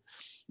closet.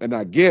 And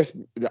I guess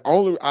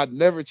I'd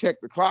never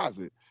checked the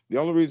closet. The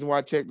only reason why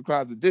I checked the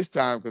closet this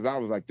time, because I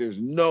was like, there's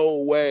no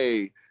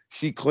way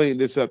she cleaned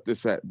this up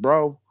this fast.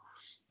 Bro,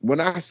 when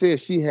I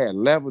said she had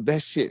level,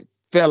 that shit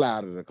fell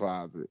out of the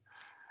closet.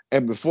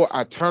 And before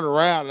I turn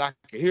around and I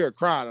could hear her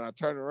crying, and I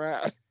turn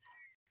around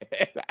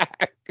and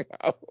I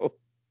go,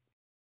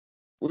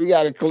 we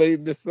got to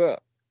clean this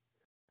up.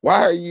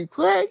 Why are you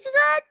crying? She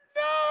got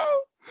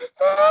no.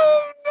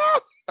 Oh no.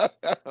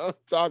 I'm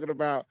talking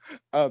about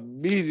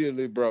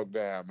immediately broke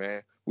down,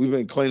 man. We've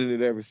been cleaning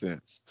it ever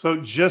since. So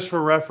just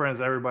for reference,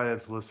 everybody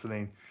that's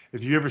listening,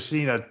 if you ever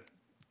seen a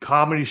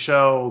comedy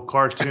show,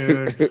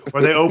 cartoon,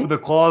 where they open the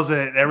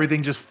closet and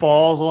everything just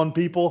falls on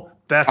people,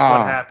 that's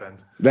what happened.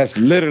 That's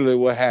literally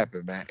what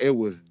happened, man. It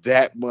was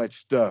that much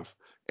stuff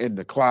in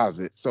the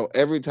closet. So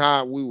every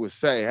time we would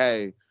say,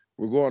 hey,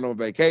 we're going on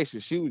vacation,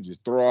 she would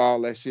just throw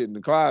all that shit in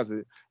the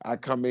closet. I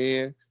come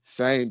in,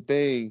 same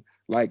thing.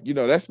 Like,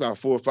 that's about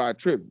 4 or 5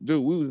 trips.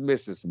 Dude, we was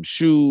missing some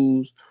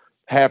shoes.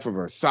 Half of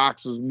her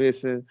socks was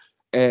missing.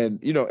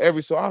 And,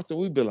 every so often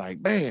we'd be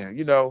like, man,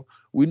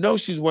 we know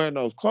she's wearing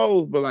those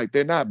clothes, but like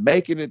they're not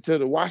making it to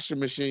the washing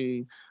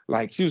machine.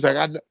 Like she was like,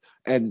 I know.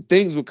 And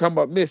things would come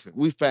up missing.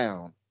 We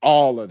found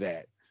all of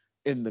that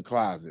in the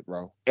closet,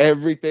 bro.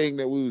 Everything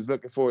that we was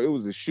looking for. It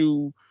was a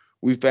shoe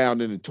we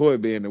found in the toy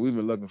bin that we've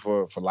been looking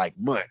for like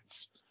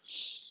months.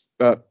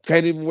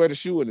 Can't even wear the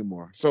shoe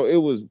anymore. So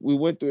we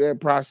went through that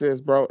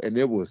process, bro, and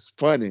it was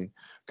funny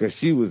because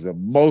she was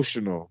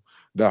emotional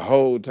the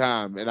whole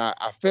time. And I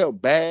felt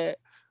bad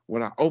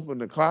when I opened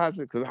the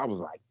closet because I was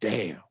like,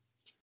 damn,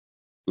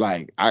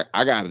 like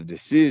I got a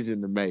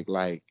decision to make.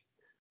 Like,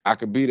 I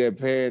could be that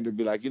parent to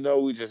be like,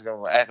 we just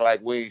gonna act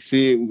like we ain't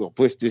see it. We're gonna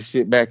push this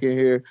shit back in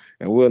here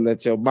and we'll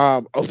let your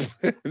mom open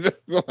the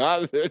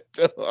closet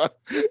door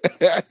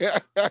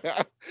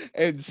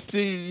and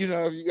see,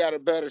 if you got a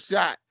better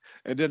shot.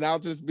 And then I'll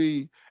just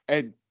be,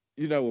 and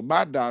with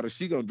my daughter,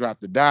 she gonna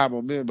drop the dime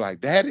on me and be like,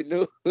 Daddy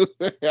knew,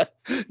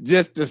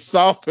 just to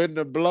soften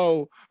the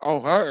blow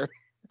on her.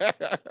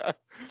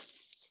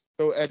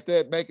 So at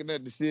that, making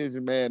that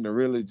decision, man, to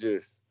really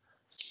just,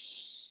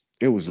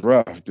 it was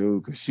rough,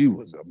 dude, because she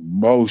was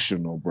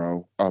emotional,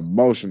 bro.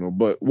 Emotional.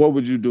 But what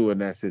would you do in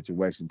that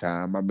situation,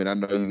 Tom? I mean, I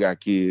know you got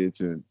kids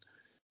and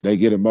they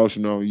get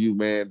emotional on you,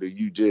 man. Do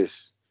you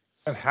just...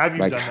 And have you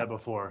done that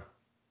before?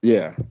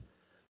 Yeah.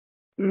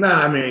 No,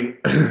 I mean,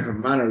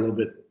 mine are a little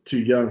bit too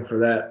young for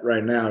that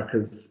right now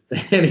because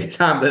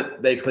anytime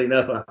that they clean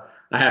up,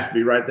 I have to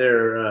be right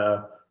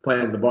there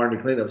playing the Barney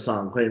cleanup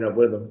song, cleaning up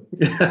with him.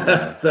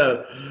 Yeah.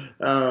 So,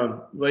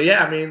 but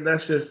yeah, I mean,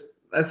 that's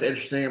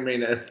interesting. I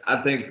mean,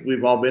 I think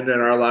we've all been there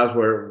in our lives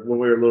where when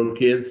we were little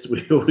kids,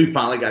 we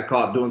finally got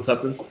caught doing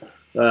something.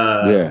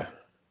 Yeah.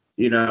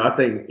 I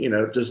think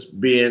just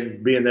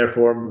being there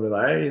for them, and be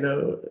like, hey,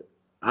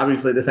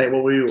 obviously this ain't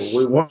what we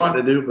want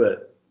to do,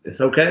 but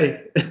it's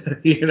okay.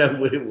 we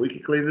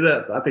can clean it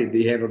up. I think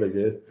D handled it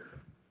good.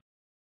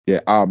 Yeah.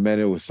 Oh man,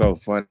 it was so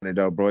funny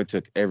though, bro. It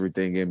took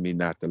everything in me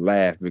not to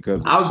laugh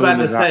because I was about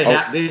to say,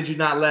 how did you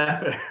not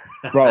laugh?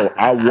 Bro,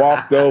 I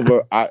walked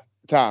over. I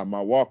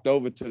walked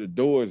over to the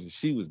doors and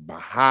she was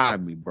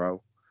behind me,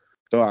 bro.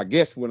 So I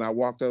guess when I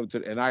walked over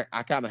to, and I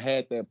kind of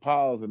had that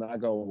pause and I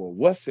go, well,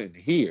 what's in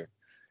here?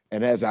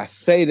 And as I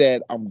say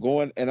that, I'm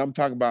going and I'm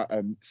talking about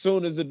as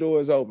soon as the door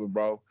is open,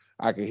 bro,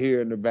 I can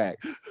hear in the back.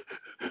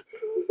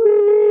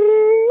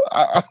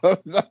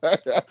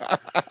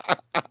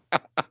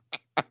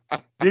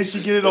 Did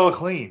she get it all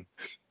clean?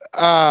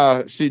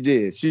 She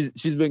did.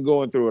 She's been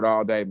going through it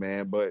all day,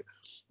 man. But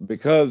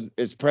because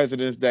it's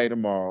President's Day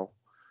tomorrow,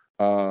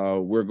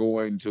 we're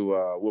going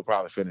to we'll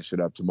probably finish it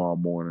up tomorrow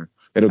morning.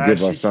 It'll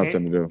give us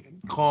something to do.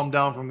 Calm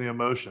down from the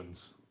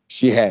emotions.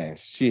 She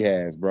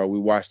has, bro. We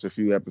watched a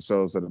few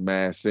episodes of The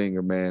Masked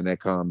Singer, man. That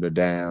calmed her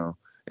down,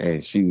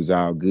 and she was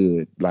all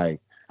good.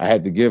 Like I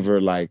had to give her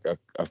like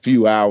a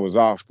few hours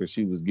off because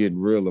she was getting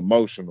real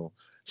emotional.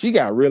 She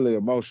got really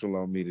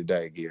emotional on me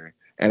today, Gary,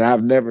 and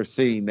I've never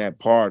seen that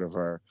part of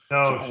her.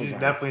 No, So she's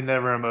definitely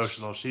never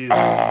emotional. She's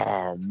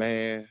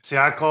man. See,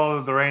 I call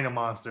her the Reina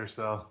monster.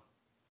 So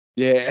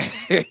yeah,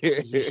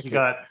 she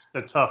got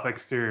a tough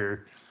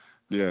exterior.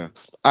 Yeah,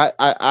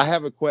 I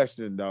have a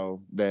question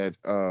though that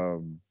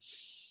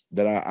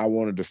I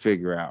wanted to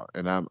figure out,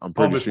 and I'm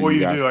pretty sure before you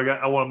you guys... do,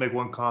 I want to make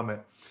one comment.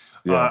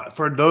 Yeah.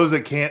 For those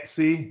that can't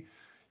see,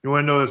 you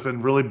want to know that's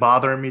been really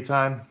bothering me,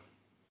 Time?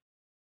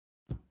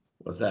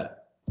 What's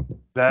that?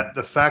 That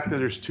the fact that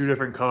there's two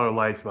different color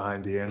lights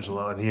behind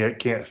D'Angelo, and he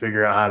can't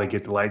figure out how to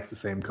get the lights the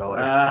same color.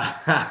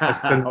 That's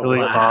been really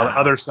wow.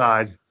 other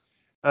side.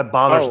 That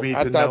bothers me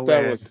to no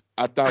end.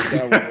 I thought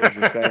that one was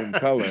the same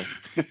color.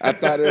 I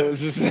thought it was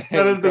the same.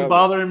 That has been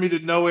bothering me to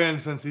no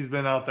end since he's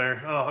been out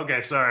there. Oh,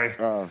 okay, sorry.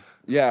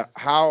 Yeah.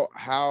 How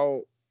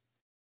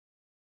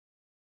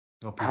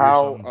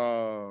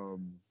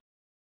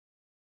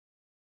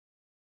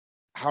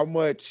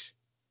much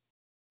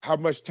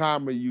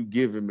time are you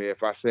giving me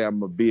if I say I'm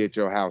gonna be at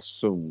your house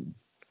soon?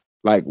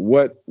 Like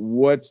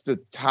what's the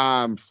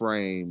time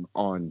frame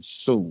on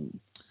soon?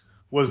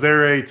 Was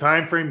there a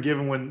time frame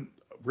given when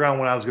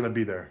I was going to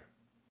be there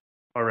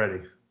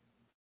already?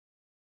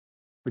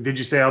 Did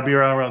you say I'll be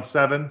around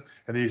 7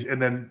 and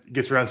then it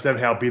gets around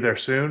 7, I'll be there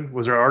soon?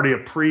 Was there already a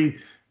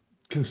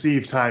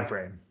preconceived time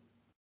frame?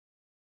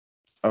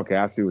 Okay,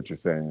 I see what you're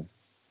saying.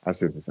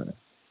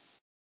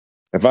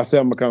 If I say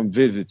I'm gonna come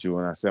visit you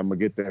and I say I'm gonna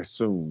get there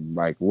soon,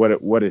 like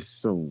what is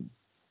soon?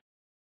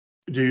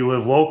 Do you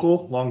live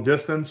local, long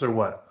distance, or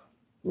what?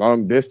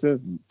 Long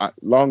distance.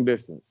 Long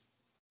distance.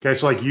 Okay,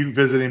 so like you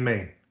visiting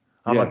me,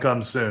 I'm Yes. gonna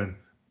come soon.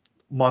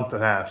 Month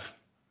and a half.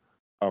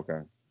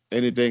 Okay.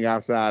 Anything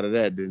outside of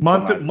that?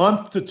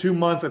 Month to 2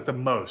 months at the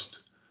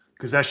most,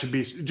 because that should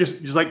be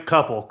just like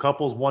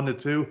couples 1 to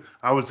 2.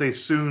 I would say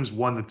soon's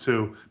 1 to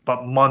 2,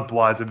 but month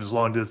wise if it's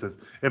long distance.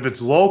 If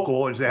it's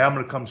local and you say I'm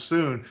gonna come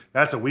soon,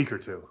 that's a week or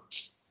 2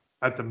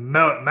 at the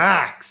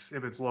max.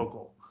 If it's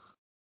local,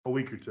 a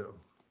week or 2.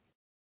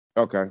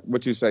 Okay,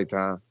 what you say,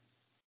 Tom?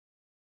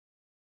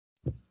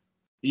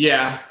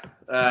 Yeah,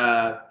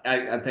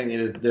 I think it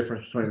is the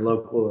difference between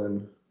local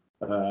and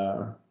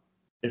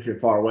if you're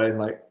far away.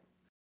 Like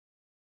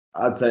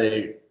I'd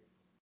say,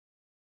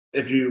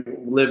 if you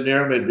live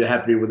near them, it'd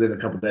have to be within a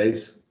couple of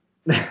days.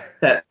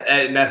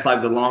 and that's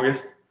like the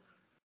longest,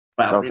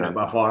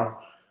 by far.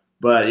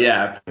 But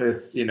yeah, if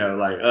it's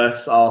like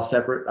us all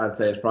separate, I'd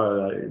say it's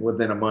probably like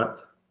within a month.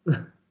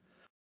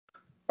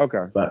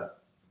 Okay. But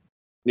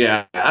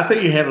yeah, I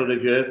think you handled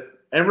it good.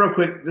 And real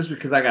quick, just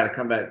because I got to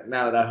come back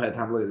now that I've had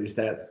time to look at these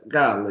stats,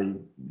 golly,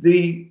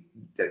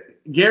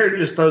 Gary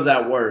just throws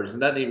out words and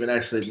doesn't even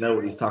actually know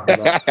what he's talking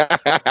about.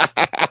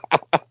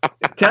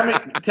 Tell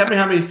me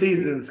how many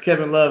seasons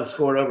Kevin Love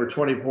scored over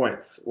 20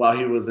 points while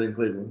he was in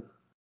Cleveland.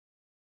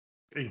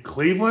 In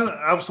Cleveland?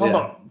 I was talking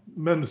about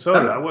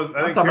Minnesota. I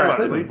didn't care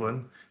about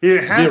Cleveland. He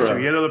didn't have 0. to.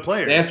 He had other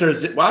players. The answer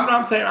is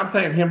I'm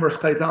saying him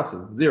versus Klay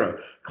Thompson. 0.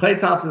 Klay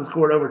Thompson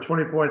scored over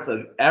 20 points,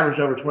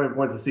 averaged over 20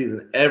 points a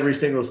season every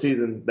single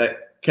season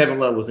that Kevin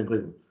Love was in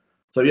Cleveland.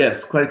 So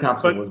yes, Klay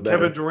Thompson was better.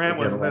 Kevin Durant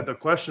wasn't that. The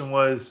question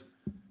was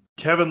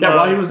Kevin Love. Yeah,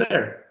 while he was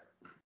there.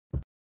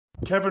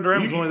 Kevin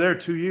Durant was only there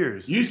 2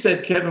 years. You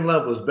said Kevin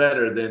Love was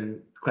better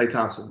than Klay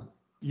Thompson.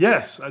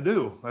 Yes, I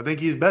do. I think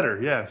he's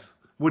better. Yes.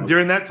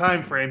 During that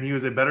time frame, he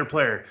was a better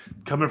player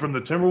coming from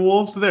the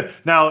Timberwolves to there.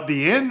 Now, at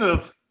the end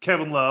of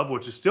Kevin Love,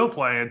 which is still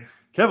playing,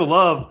 Kevin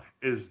Love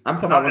is I'm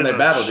talking about when they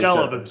battled shell each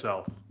of other.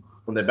 himself.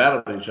 When they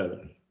battled each other.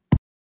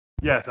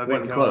 Yes, I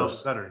think Kevin Love was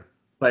better.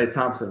 Klay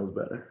Thompson was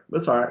better.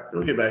 That's all right.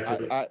 We'll get back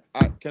to it.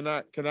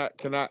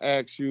 Can I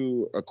ask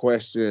you a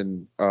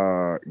question,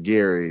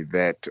 Gary,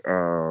 that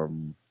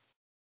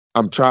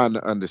I'm trying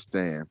to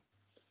understand?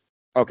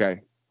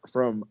 Okay,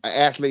 from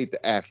athlete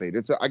to athlete,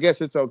 I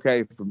guess it's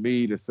okay for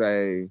me to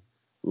say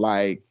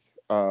like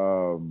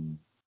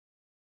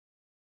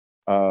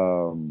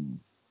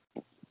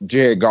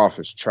Jared Goff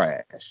is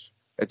trash.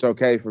 It's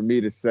okay for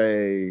me to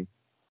say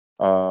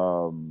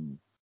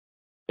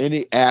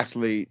any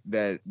athlete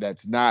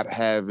that's not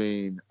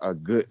having a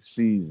good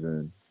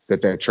season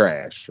that they're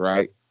trash,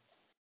 right?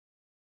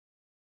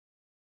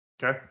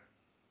 Okay.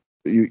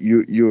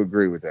 You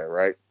agree with that,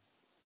 right?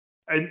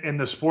 In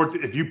the sport,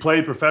 if you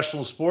play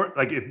professional sport,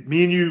 like if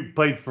me and you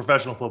played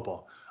professional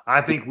football,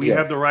 I think we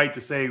have the right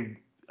to say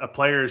a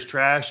player is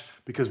trash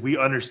because we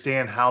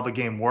understand how the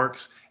game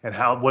works and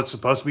what's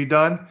supposed to be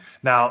done.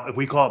 Now, if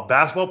we call a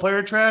basketball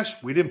player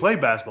trash, we didn't play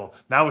basketball.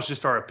 Now it's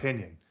just our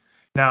opinion.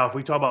 Now, if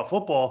we talk about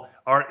football,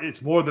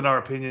 it's more than our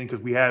opinion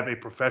because we have a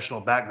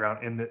professional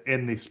background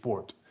in the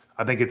sport.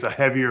 I think it's a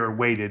heavier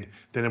weighted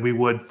than we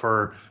would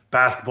for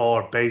basketball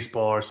or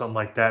baseball or something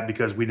like that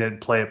because we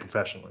didn't play it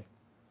professionally.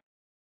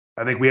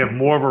 I think we have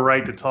more of a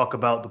right to talk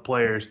about the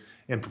players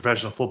in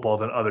professional football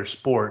than other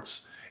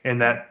sports,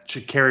 and that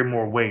should carry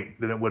more weight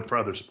than it would for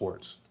other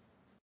sports.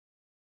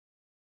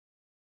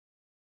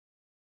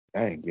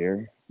 Dang,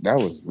 Gary, that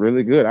was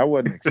really good. I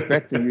wasn't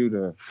expecting you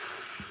to.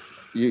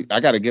 I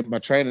got to get my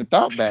train of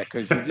thought back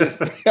because you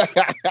just.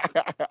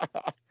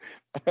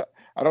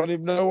 I don't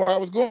even know where I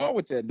was going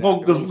with that. Well,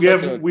 because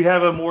we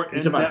have a more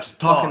in-depth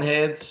talking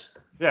heads.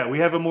 Yeah, we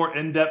have a more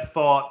in-depth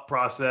thought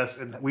process,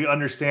 and we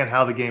understand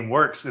how the game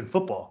works in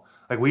football.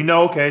 Like we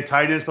know, okay,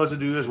 tight end is supposed to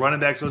do this, running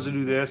back is supposed to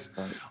do this,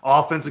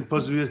 offense is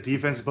supposed to do this,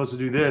 defense is supposed to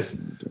do this.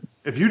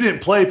 If you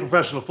didn't play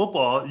professional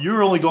football,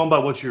 you're only going by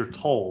what you're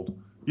told.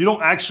 You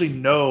don't actually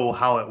know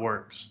how it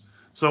works.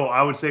 So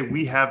I would say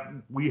we have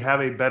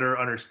a better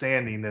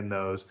understanding than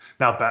those.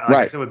 Now, like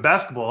I said, with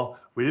basketball,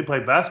 we didn't play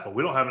basketball.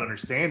 We don't have an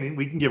understanding.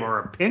 We can give our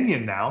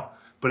opinion now,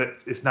 but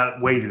it's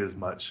not weighted as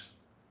much.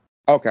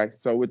 Okay,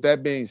 so with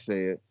that being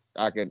said,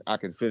 I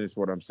can finish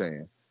what I'm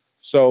saying.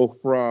 So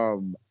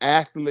from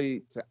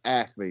athlete to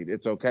athlete,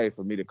 it's okay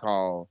for me to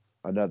call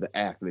another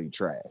athlete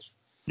trash.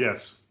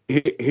 Yes.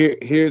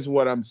 Here's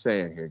what I'm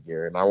saying here,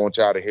 Gary, and I want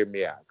y'all to hear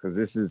me out because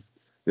this has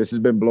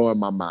been blowing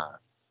my mind.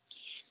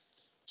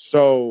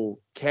 So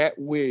Cat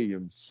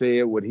Williams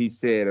said what he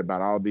said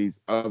about all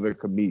these other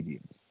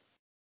comedians.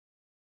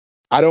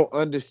 I don't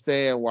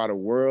understand why the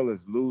world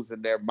is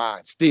losing their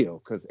mind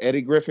still, because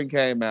Eddie Griffin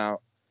came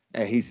out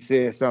and he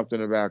said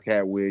something about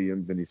Cat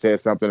Williams, and he said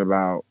something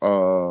about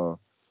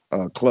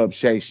Club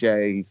Shay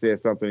Shay. He said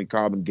something. He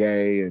called him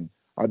gay. And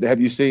have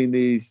you seen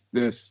this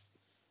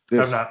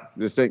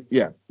thing?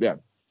 Yeah.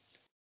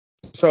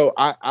 So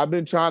I've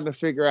been trying to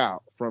figure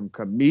out from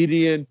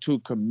comedian to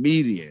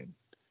comedian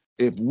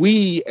if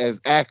we as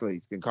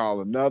athletes can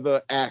call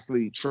another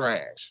athlete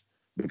trash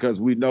because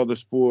we know the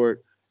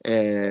sport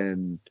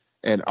and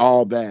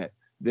all that.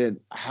 Then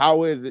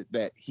how is it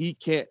that he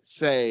can't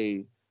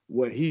say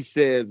what he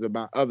says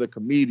about other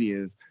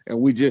comedians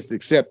and we just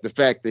accept the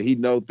fact that he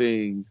knows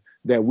things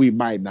that we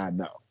might not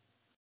know?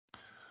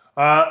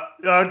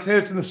 I'd say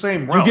it's in the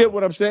same realm. You get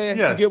what I'm saying?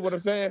 Yes. You get what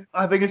I'm saying?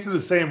 I think it's in the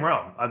same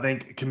realm. I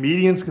think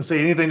comedians can say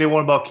anything they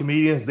want about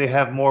comedians. They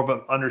have more of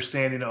an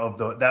understanding of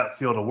that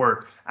field of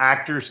work.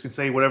 Actors can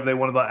say whatever they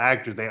want about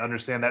actors. They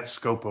understand that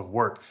scope of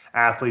work.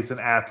 Athletes,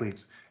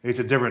 it's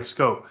a different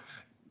scope.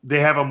 They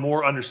have a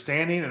more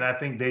understanding, and I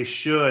think they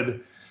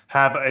should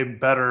have a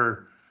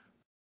better,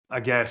 I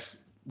guess,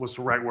 what's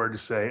the right word to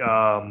say?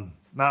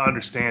 Not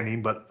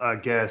understanding, but I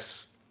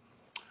guess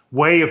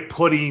way of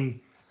putting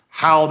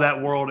how that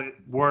world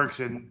works.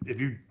 And if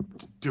you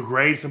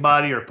degrade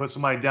somebody or put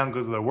somebody down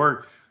because of their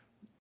work,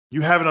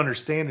 you have an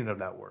understanding of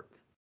that work.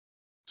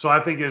 So I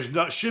think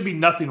should be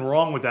nothing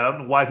wrong with that. I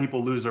don't know why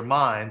people lose their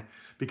mind,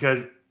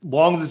 because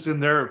long as it's in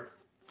their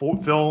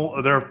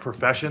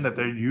profession that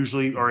they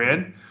usually are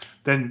in,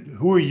 then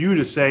who are you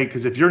to say?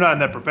 Because if you're not in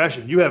that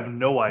profession, you have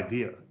no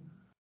idea.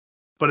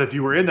 But if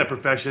you were in that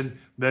profession,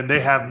 then they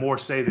have more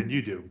say than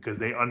you do because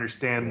they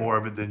understand more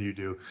of it than you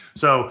do.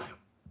 So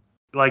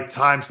like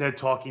Time said,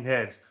 talking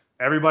heads,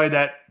 everybody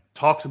that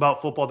talks about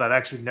football that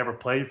actually never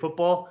played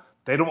football,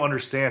 they don't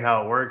understand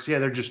how it works. Yeah,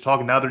 they're just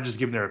talking. Now they're just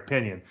giving their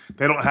opinion.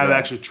 They don't have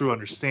actually true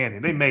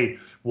understanding. They may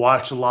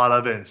watch a lot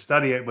of it and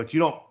study it, but you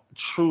don't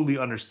truly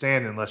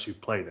understand it unless you've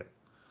played it.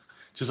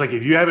 Just like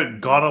if you haven't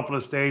gone up on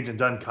a stage and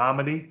done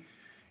comedy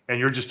and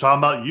you're just talking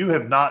about it, you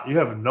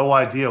have no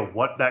idea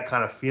what that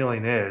kind of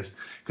feeling is.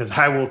 Because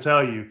I will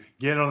tell you,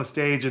 getting on the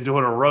stage and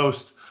doing a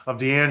roast of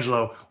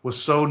D'Angelo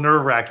was so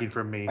nerve-wracking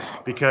for me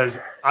because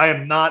I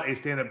am not a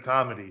stand-up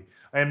comedy.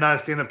 I am not a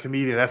stand-up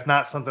comedian. That's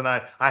not something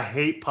I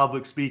hate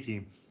public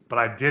speaking, but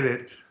I did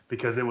it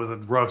because it was a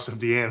roast of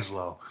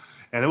D'Angelo,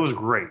 and it was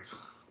great.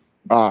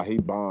 He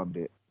bombed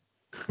it.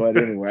 But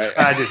anyway.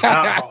 I did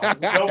not bomb.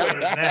 No better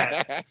than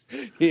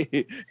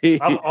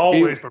that. I'm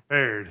always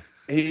prepared.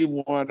 He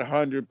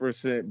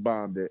 100%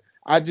 bombed it.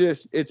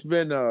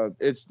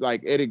 it's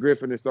like Eddie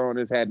Griffin is throwing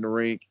his hat in the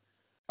ring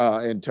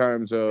in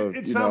terms of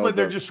It sounds like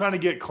they're just trying to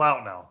get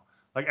clout now.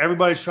 Like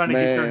everybody's trying to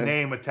get their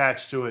name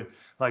attached to it,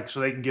 like so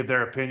they can give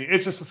their opinion.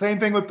 It's just the same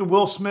thing with the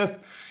Will Smith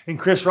and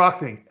Chris Rock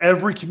thing.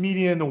 Every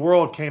comedian in the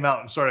world came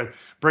out and started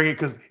bringing it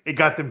because it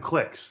got them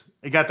clicks.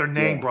 It got their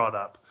name brought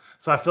up.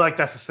 So I feel like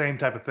that's the same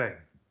type of thing.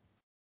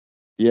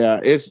 Yeah,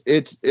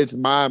 it's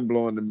mind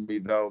blowing to me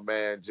though,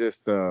 man.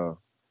 Just the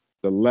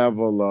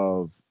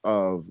level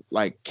of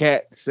like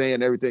Cat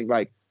saying everything.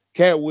 Like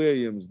Cat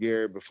Williams,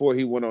 Gary, before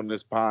he went on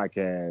this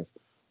podcast,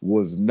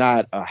 was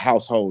not a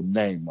household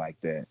name like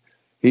that.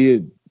 He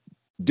had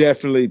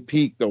definitely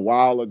peaked a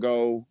while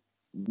ago.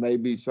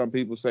 Maybe some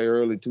people say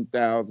early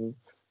 2000.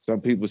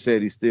 Some people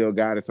said he still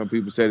got it. Some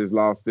people said he's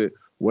lost it.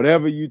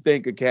 Whatever you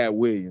think of Cat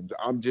Williams,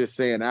 I'm just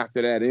saying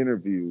after that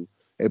interview,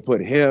 they put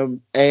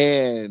him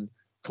and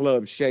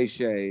Club Shay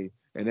Shay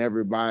and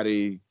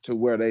everybody to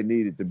where they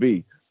needed to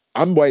be.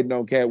 I'm waiting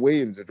on Cat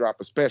Williams to drop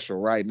a special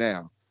right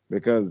now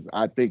because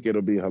I think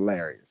it'll be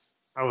hilarious.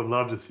 I would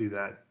love to see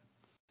that.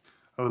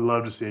 I would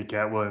love to see a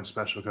Cat Williams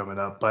special coming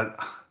up, but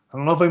I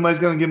don't know if anybody's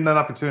going to give him that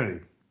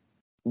opportunity.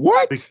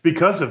 What?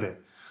 Because of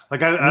it.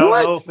 Like, I don't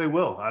know if they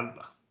will.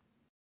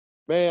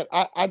 Man,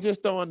 I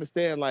just don't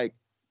understand. Like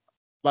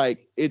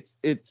it's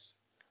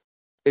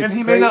and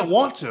he may not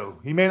want to.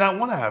 He may not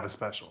want to have a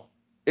special.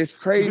 It's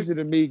crazy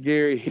to me,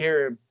 Gary,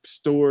 hearing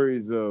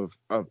stories of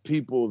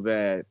people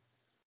that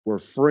were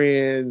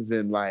friends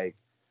and like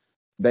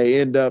they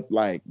end up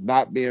like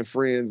not being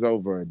friends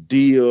over a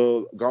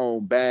deal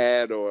gone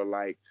bad, or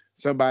like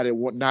somebody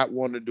not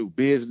want to do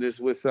business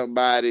with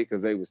somebody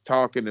because they was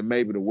talking and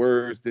maybe the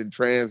words didn't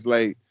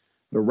translate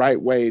the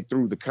right way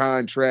through the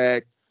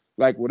contract.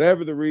 Like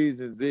whatever the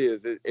reasons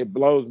is, it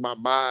blows my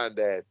mind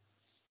that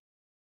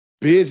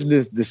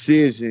business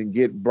decisions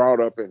get brought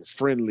up in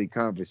friendly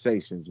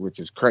conversations, which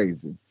is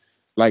crazy.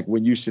 Like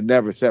when you should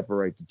never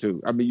separate the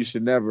two. I mean, you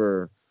should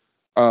never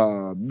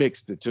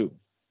mix the two.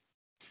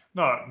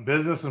 No,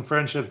 business and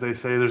friendships, they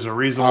say there's a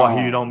reason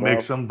why you don't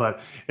mix them.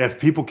 But if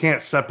people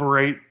can't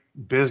separate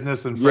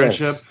business and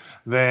friendship,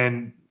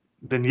 then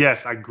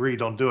yes, I agree,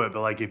 don't do it.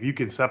 But like if you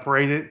can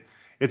separate it,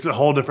 it's a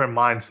whole different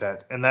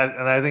mindset. And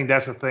I think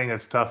that's the thing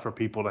that's tough for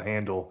people to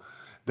handle.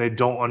 They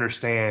don't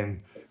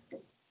understand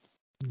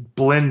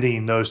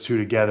blending those two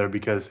together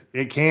because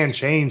it can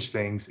change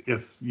things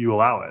if you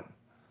allow it.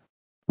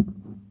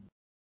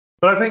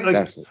 But I think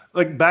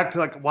like back to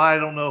like why I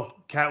don't know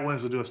if Cat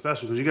Williams will do a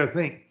special, because you got to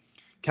think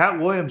Cat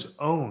Williams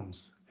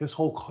owns his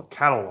whole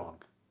catalog.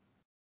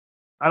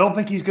 I don't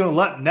think he's going to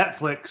let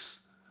Netflix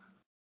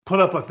put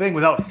up a thing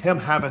without him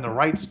having the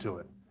rights to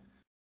it.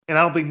 And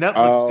I don't think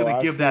Netflix is going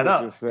to give that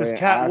up because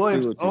Cat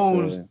Williams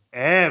owns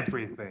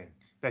everything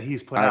that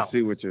he's put out. I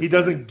see what you're saying. He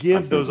doesn't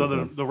give those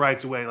the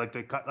rights away. Like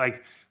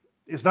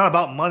it's not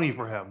about money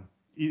for him.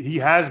 He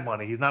has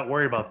money. He's not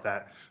worried about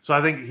that. So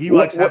I think he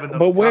likes having.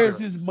 But where's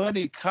his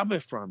money coming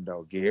from,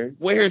 though, Gary?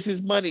 Where's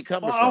his money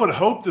coming from? I would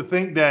hope to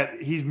think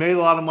that he's made a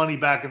lot of money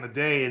back in the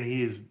day, and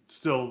he is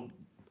still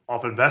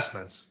off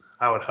investments.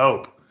 I would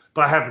hope,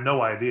 but I have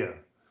no idea.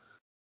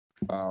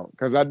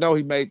 Because I know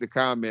he made the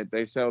comment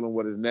they told him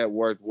what his net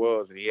worth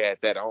was, and he had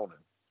that on him.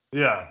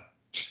 Yeah,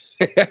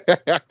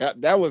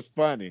 that was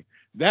funny.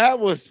 That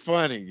was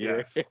funny.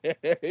 Yes.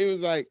 He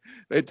was like,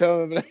 they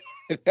told him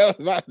that was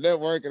my net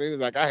worth, and he was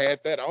like, I had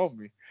that on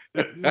me.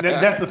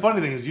 That's the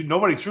funny thing is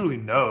nobody truly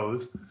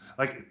knows.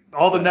 Like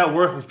all the net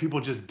worth is people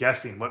just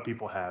guessing what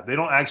people have. They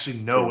don't actually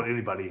know what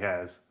anybody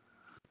has.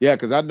 Yeah,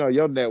 because I know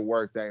your net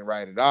worth ain't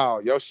right at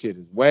all. Your shit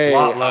is way a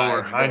lot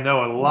lower. I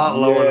know a lot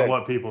lower than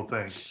what people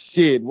think.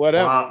 Shit,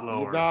 whatever. A lot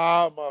lower.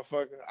 Nah,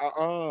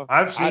 motherfucker.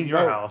 I've seen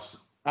your house.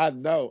 I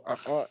know.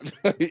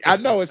 I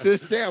know it's in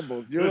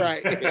shambles. You're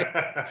right.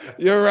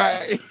 You're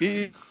right.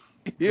 It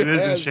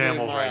is in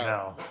shambles right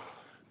now.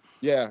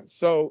 Yeah.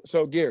 So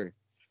Gary,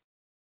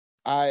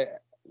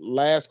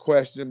 last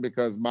question,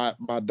 because my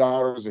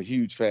daughters are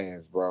huge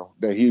fans, bro.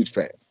 They're huge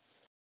fans.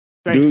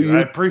 Thank you. I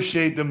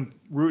appreciate them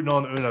rooting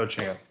on the Uno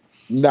champ.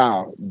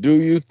 Now,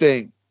 do you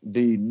think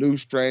the new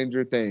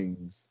Stranger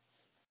Things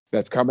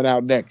that's coming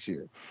out next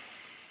year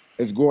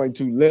is going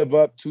to live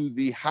up to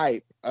the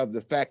hype of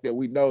the fact that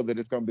we know that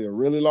it's going to be a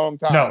really long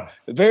time? No.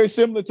 It's very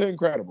similar to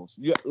Incredibles.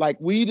 Like,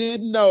 we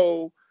didn't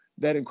know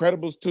that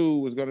Incredibles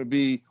 2 was going to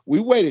be... We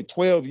waited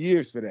 12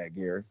 years for that,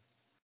 Gary.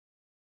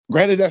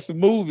 Granted, that's a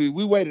movie.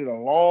 We waited a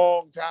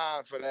long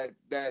time for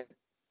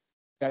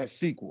that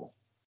sequel.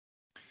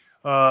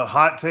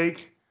 Hot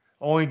take.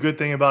 Only good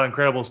thing about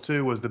Incredibles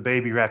 2 was the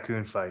baby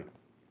raccoon fight.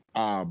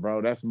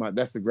 Bro, that's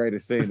the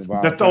greatest scene of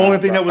all That's time, the only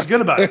thing that was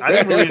good about it. I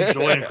didn't really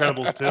enjoy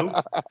Incredibles 2.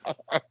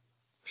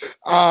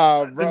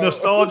 Bro. The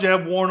nostalgia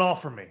had worn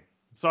off for me.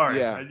 Sorry.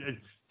 Yeah.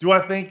 Do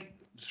I think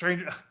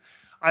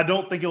I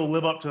don't think it'll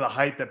live up to the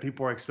hype that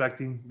people are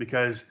expecting,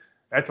 because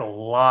that's a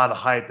lot of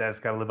hype that it's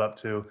got to live up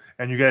to.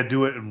 And you got to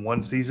do it in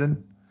one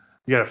season.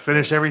 You got to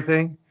finish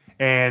everything.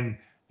 And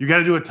you got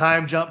to do a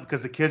time jump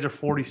because the kids are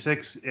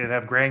 46 and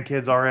have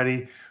grandkids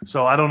already.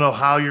 So I don't know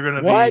how you're going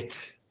to be.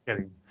 What?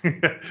 Kidding.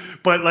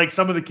 But like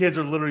some of the kids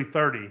are literally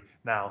 30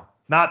 now.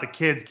 not the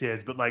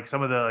kids, but like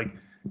some of the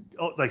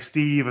like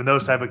Steve and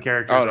those type of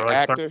characters Oh, are the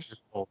like 30 actors?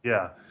 years old.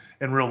 Yeah,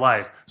 in real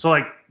life. So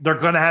like they're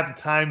gonna have to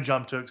time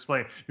jump to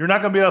explain. You're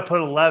not gonna be able to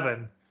put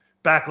 11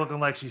 back looking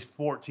like she's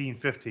 14,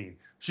 15.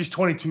 She's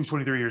 22,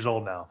 23 years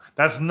old now.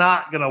 That's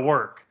not gonna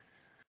work.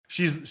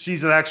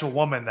 She's an actual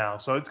woman now,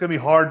 so it's gonna be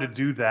hard to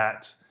do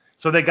that.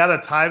 So they got a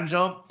time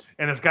jump,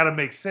 and it's got to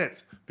make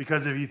sense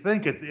because if you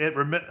think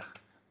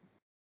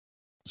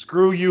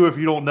screw you if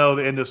you don't know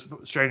the end of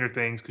Stranger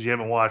Things because you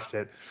haven't watched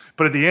it.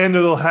 But at the end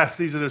of the last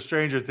season of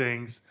Stranger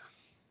Things,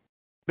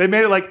 they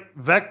made it like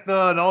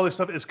Vecna and all this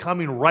stuff is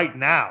coming right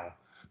now.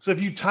 So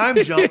if you time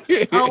jump,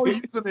 how are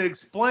you going to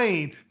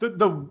explain that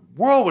the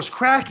world was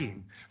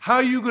cracking? How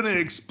are you going to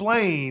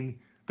explain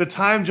the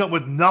time jump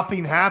with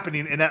nothing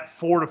happening in that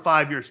 4 to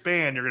 5 year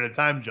span? You're going to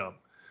time jump.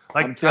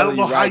 Like I'm I telling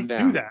don't know you how right you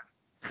now. do that.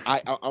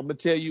 I'm gonna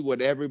tell you what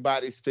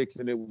everybody's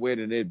fixing it with,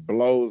 and it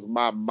blows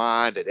my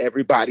mind that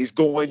everybody's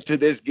going to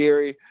this,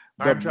 Gary.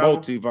 The Time travel?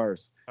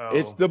 multiverse. Oh.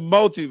 It's the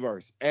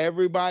multiverse.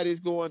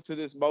 Everybody's going to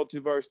this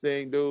multiverse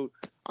thing, dude.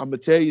 I'm gonna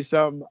tell you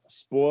something.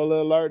 Spoiler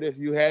alert: if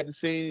you hadn't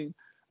seen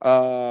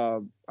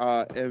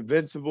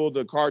Invincible,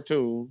 the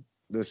cartoon,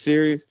 the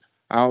series,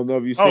 I don't know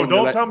if you've seen.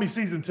 Don't tell me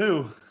season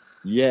 2.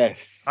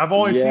 Yes. I've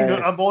only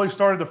yes.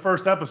 started the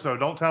first episode.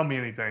 Don't tell me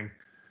anything.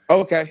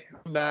 Okay,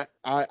 I'm not.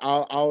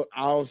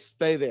 I'll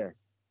stay there.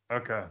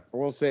 Okay. I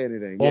won't say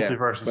anything.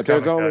 Multiverse is but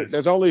coming,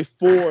 there's only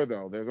 4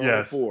 though. There's only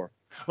Yes. 4.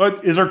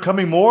 But is there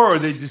coming more, or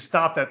they just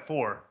stopped at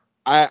 4?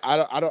 I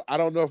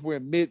don't know if we're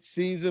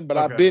mid-season, but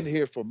I've Okay. been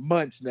here for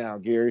months now,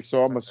 Gary.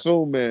 So I'm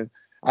assuming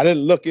I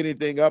didn't look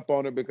anything up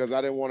on it because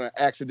I didn't want to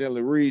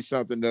accidentally read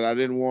something that I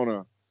didn't want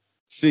to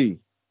see.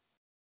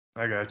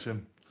 I got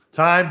you.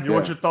 Time,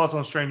 what's your thoughts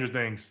on Stranger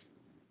Things?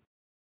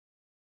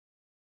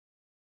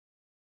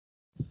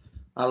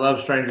 I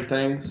love Stranger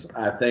Things.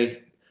 I think,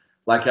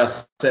 like I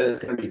said, it's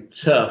going to be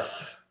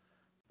tough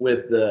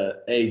with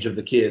the age of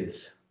the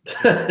kids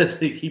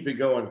to keep it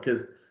going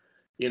because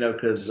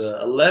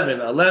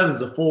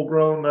 11's a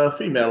full-grown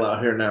female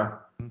out here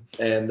now,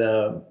 and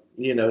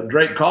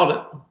Drake called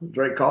it.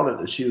 Drake called it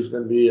that she was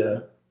going to be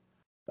an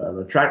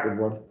attractive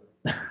one.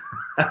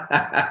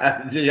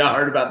 Y'all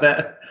heard about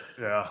that?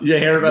 Yeah. You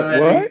ain't heard about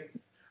that? What?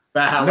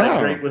 About how No.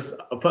 like Drake was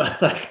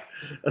like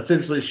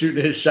essentially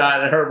shooting his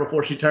shot at her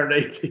before she turned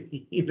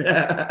 18.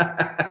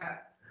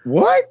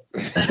 What?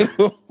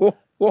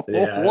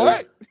 Yeah,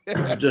 what?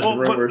 Just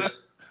rumors.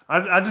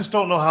 I just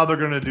don't know how they're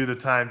going to do the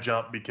time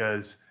jump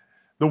because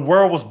the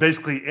world was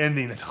basically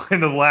ending at the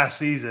end of the last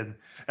season.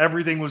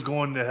 Everything was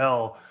going to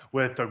hell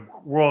with the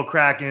world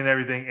cracking and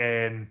everything,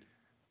 and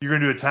you're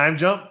going to do a time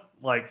jump?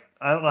 Like,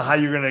 I don't know how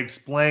you're going to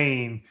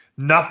explain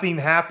nothing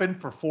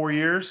happened for 4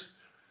 years.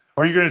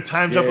 Or you're going to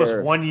time jump us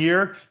 1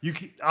 year?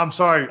 I'm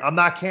sorry,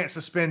 can't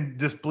suspend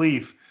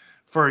disbelief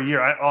for a year.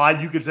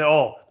 You could say,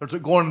 they're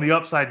going to the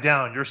upside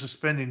down. You're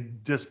suspending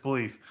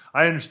disbelief.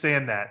 I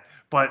understand that.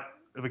 But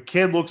if a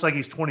kid looks like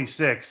he's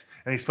 26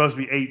 and he's supposed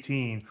to be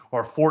 18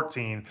 or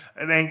 14,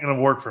 it ain't going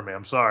to work for me.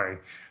 I'm sorry.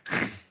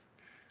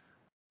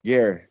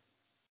 Gary,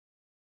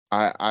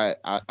 I'm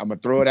going to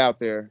throw it out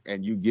there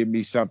and you give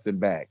me something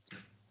back.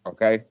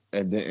 Okay?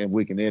 And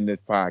we can end this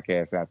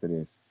podcast after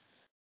this.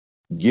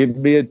 Give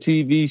me a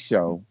TV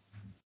show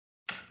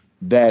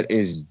that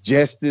is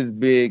just as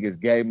big as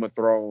Game of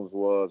Thrones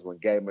was when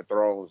Game of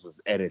Thrones was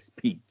at its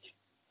peak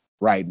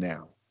right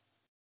now.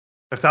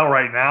 That's out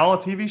right now, a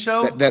TV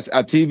show? That's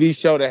a TV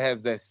show that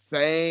has the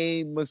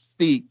same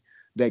mystique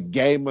that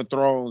Game of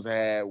Thrones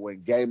had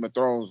when Game of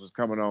Thrones was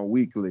coming on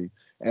weekly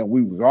and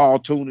we was all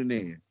tuning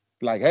in.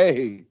 Like,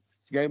 hey,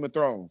 it's Game of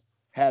Thrones.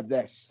 Have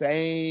that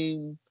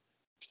same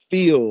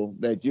feel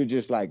that you're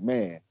just like,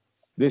 man,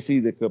 this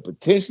either could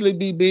potentially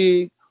be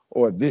big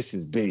or this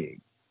is big.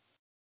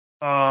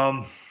 You're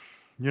not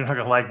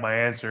gonna like my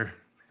answer.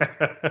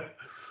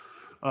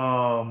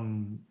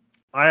 I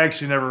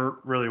actually never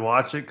really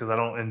watch it because I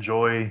don't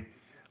enjoy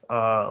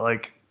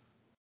like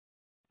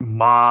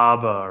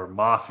mob or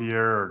mafia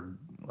or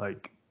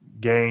like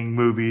gang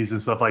movies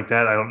and stuff like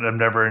that. I've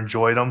never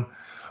enjoyed them.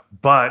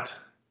 But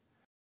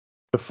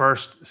the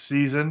first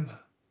season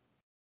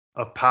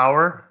of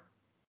Power,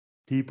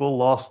 people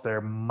lost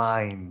their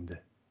mind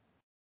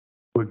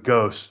with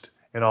Ghost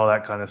and all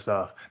that kind of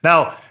stuff.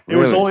 Now, it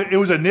was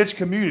a niche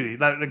community,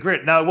 like the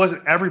Grit. Now, it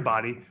wasn't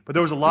everybody, but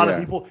there was a lot of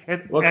people,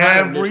 and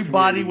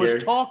everybody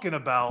was talking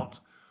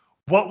about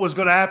what was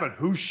going to happen,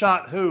 who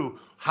shot who,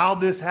 how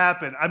this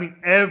happened. I mean,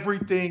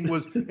 everything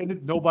was,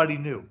 and nobody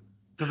knew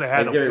because they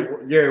had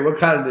Gary, what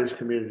kind of niche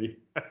community?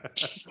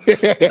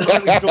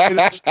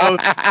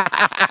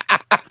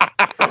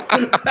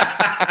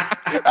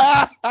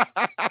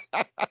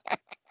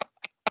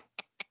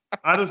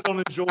 I just don't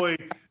enjoy.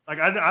 Like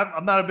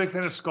I'm not a big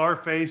fan of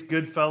Scarface,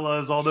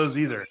 Goodfellas, all those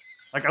either.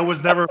 Like I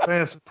was never a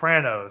fan of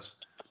Sopranos.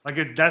 Like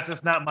that's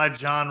just not my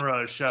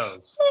genre of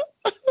shows.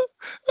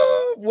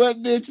 What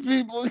niche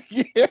people,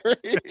 Gary?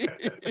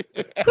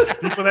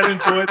 People that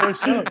enjoy their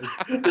shows.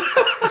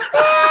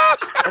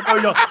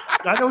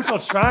 I know what y'all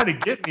trying to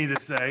get me to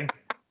say.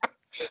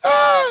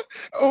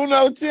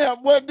 Uno champ,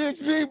 what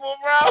Knicks people,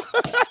 bro?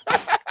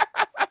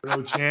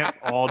 Uno champ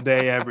all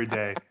day, every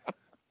day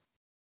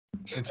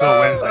until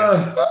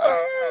Wednesday.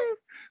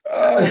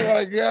 Oh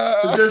my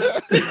God!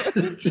 Just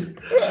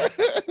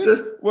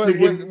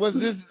was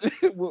this?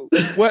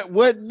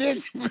 What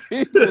Knicks people,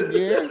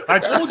 Gary? I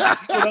told you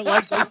people don't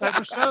like those type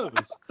of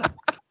shows.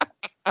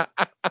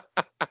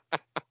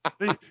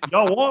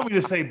 Y'all want me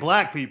to say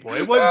black people?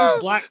 It wasn't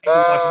just black people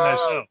watching that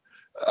show.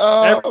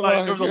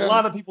 Everybody, there was a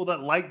lot of people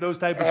that like those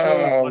type of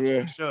shows watching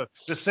the show.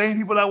 The same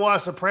people that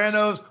watch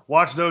Sopranos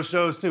watch those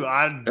shows too.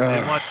 I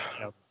didn't watch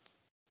them.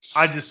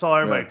 I just saw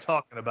everybody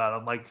talking about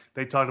them like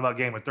they talked about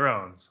Game of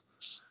Thrones.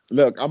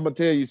 Look, I'm gonna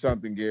tell you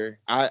something, Gary.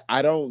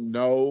 I don't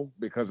know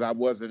because I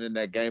wasn't in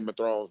that Game of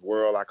Thrones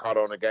world. I caught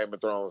on to Game of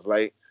Thrones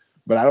late,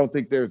 but I don't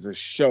think there's a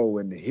show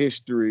in the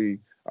history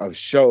of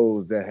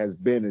shows that has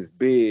been as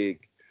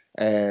big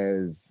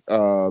as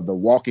The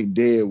Walking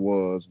Dead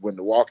was when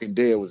The Walking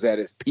Dead was at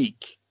its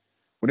peak.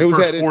 When it was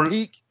at its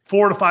peak,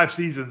 4 to 5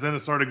 seasons, then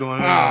it started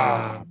going.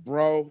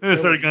 Bro, Then it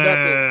started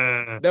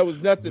going. There was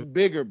nothing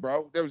bigger,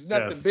 bro. There was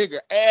nothing bigger.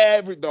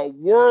 The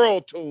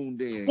world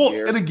tuned in. Well,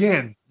 Gary. and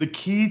again, the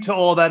key to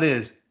all that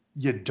is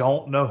you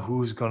don't know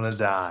who's gonna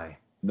die.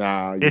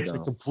 Nah, it's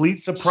don't. A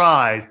complete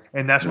surprise,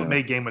 and that's what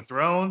made Game of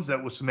Thrones.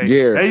 That was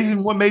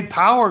even what made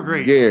Power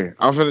great. Yeah,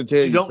 I'm gonna tell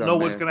you. You don't know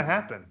what's gonna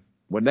happen.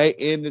 When they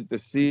ended the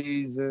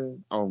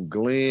season on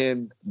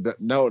Glenn,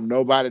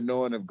 nobody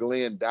knowing if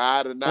Glenn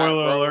died or not.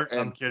 Spoiler bro, alert!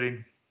 and I'm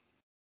kidding.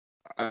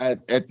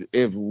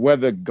 If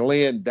whether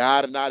Glenn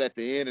died or not at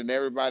the end, and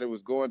everybody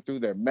was going through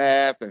their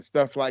math and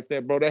stuff like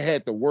that, bro, they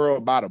had the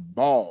world by the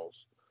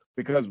balls.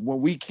 Because when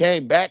we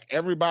came back,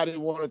 everybody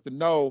wanted to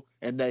know,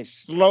 and they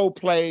slow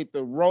played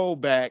the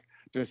rollback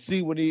to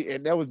see when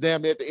and that was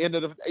damn near at the end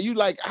of the. You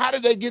like, how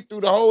did they get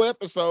through the whole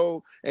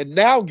episode and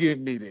now give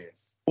me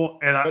this? Well,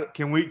 and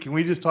can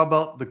we just talk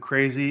about the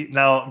crazy?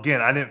 Now, again,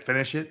 I didn't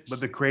finish it,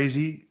 but the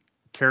crazy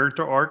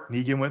character arc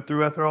Negan went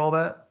through after all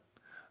that.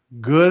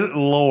 Good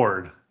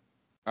Lord.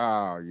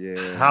 Oh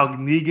yeah. How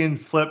Negan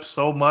flipped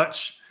so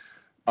much.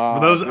 For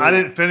those, I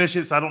didn't finish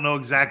it, so I don't know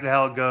exactly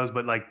how it goes.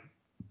 But like,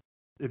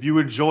 if you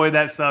enjoy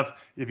that stuff,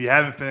 if you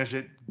haven't finished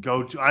it,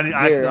 go to.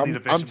 I still need to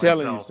finish it. I'm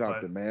telling you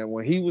something, man.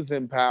 When he was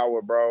in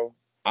Power, bro,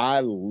 I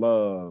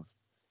love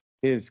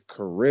his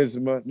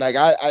charisma. Like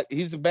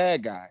he's a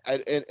bad guy.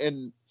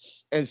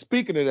 And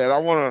speaking of that, I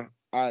want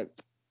to.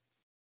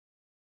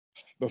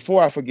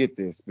 Before I forget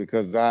this,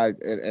 because I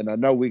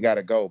know we got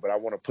to go, but I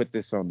want to put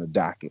this on the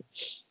docket.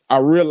 I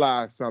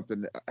realized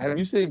something. Have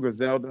you seen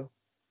Griselda?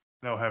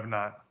 No, have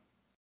not.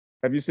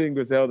 Have you seen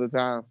Griselda,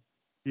 Tom?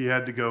 He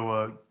had to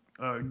go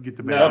get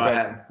the baby. No, I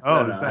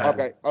haven't. It's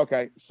bad.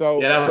 Okay. So,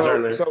 yeah, that was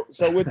earlier.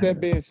 So with that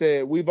being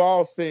said, we've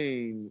all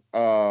seen.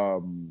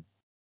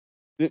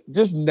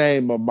 Just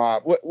name a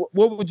mob.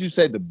 What would you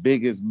say the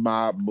biggest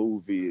mob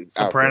movie?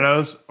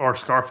 Sopranos or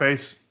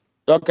Scarface?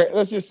 Okay,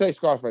 let's just say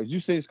Scarface.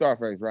 You've seen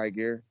Scarface, right,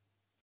 Gary?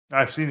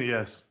 I've seen it,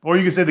 yes. Or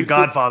you can say The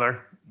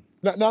Godfather.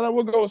 No,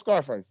 we'll go with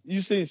Scarface.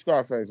 You've seen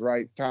Scarface,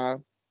 right,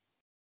 Tom?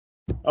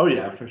 Oh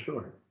yeah, for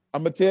sure.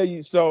 I'm gonna tell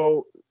you.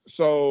 So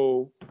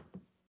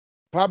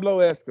Pablo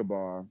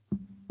Escobar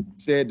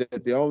said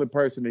that the only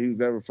person that he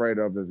was ever afraid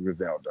of is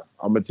Griselda.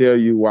 I'm gonna tell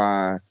you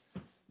why.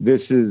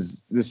 This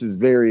is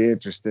very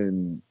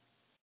interesting.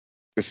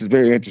 This is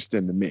very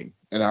interesting to me,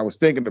 and I was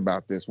thinking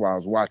about this while I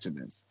was watching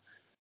this.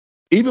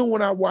 Even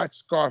when I watch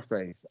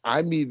Scarface,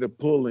 I'm either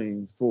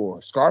pulling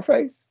for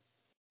Scarface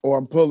or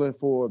I'm pulling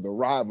for the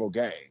rival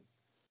gang.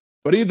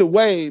 But either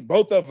way,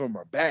 both of them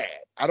are bad.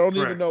 I don't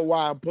even know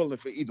why I'm pulling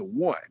for either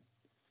one.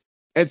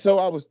 And so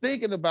I was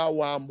thinking about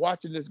while I'm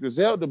watching this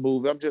Griselda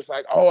movie, I'm just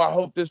like, oh, I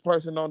hope this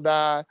person don't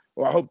die,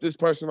 or I hope this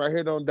person right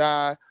here don't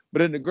die.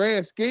 But in the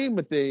grand scheme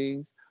of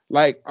things,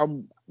 like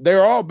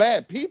they're all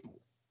bad people.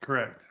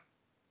 Correct.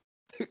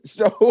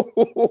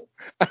 So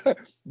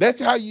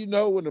that's how you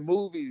know when the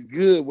movie's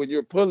good, when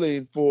you're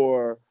pulling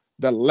for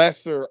the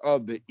lesser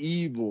of the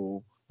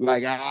evil.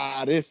 Like,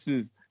 this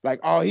is like,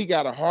 oh, he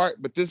got a heart,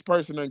 but this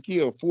person done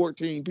killed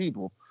 14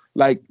 people.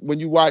 Like when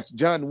you watch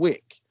John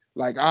Wick,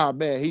 like,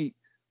 man,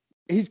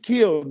 he's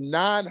killed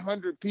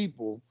 900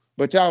 people,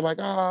 but y'all like,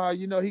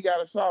 he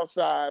got a soft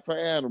side for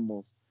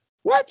animals.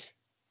 What?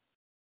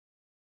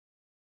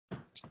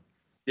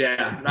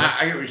 Yeah,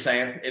 I get what you're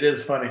saying. It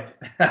is funny.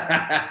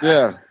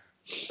 Yeah.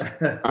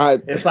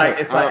 It's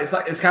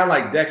kind of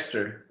like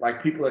Dexter.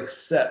 Like people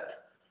accept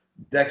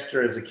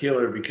Dexter as a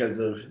killer because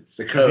of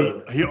the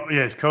code.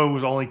 His code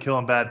was only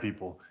killing bad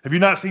people. Have you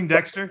not seen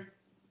Dexter?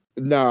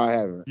 No, I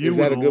haven't. Is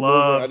that a good movie?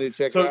 I didn't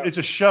check it out. So it's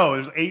a show.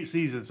 There's 8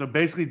 seasons. So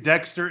basically,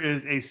 Dexter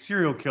is a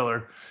serial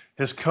killer.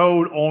 His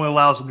code only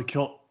allows him to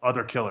kill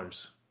other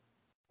killers.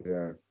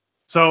 Yeah.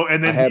 So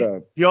and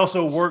then he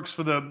also works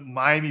for the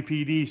Miami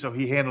PD, so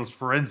he handles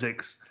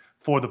forensics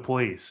for the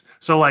police.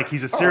 So like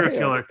he's a serial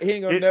killer. He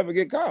ain't gonna never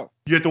get caught.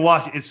 You have to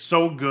watch it. It's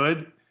so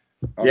good.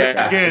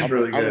 Yeah, again, it's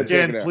really good.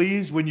 Again,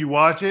 please, when you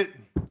watch it,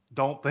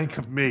 don't think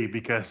of me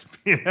because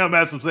me and him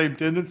have some same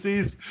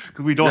tendencies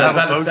because we don't Yeah, have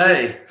I was about to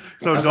emotions. say.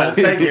 So I was don't about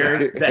to say, think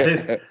Gary,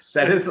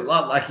 that is a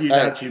lot like you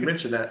now that you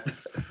mentioned that.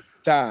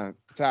 Time.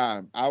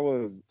 I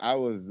was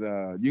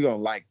you gonna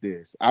like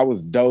this. I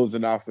was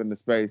dozing off in the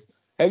space.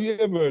 Have you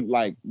ever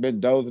like been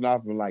dozing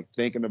off and like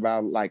thinking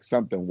about like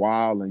something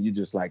wild and you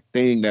just like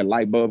thing that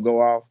light bulb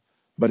go off,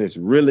 but it's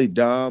really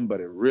dumb,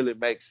 but it really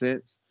makes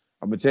sense?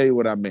 I'm gonna tell you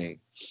what I mean.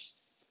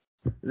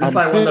 Is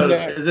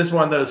this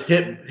one of those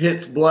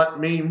hits blunt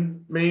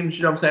memes?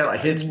 You know what I'm saying?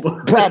 Like hits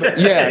blunt. Probably,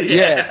 yeah.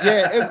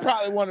 It's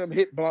probably one of them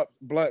hit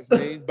blunts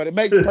memes, but it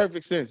makes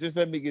perfect sense. Just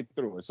let me get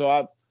through it.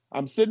 So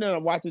I'm sitting there,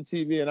 I'm watching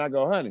TV, and I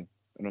go, honey,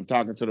 and I'm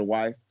talking to the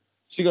wife.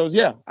 She goes,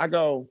 yeah. I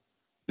go,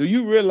 do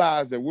you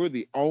realize that we're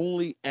the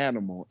only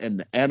animal in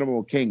the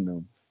animal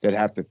kingdom that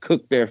have to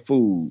cook their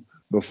food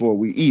before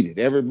we eat it?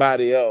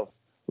 Everybody else,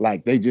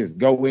 like, they just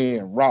go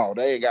in raw.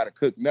 They ain't got to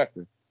cook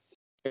nothing.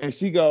 And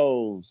she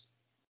goes,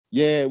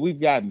 yeah, we've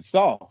gotten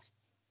soft.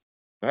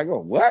 I go,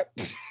 what?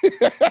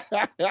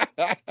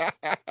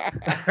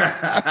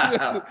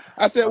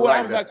 I said, well,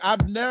 I was like,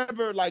 I've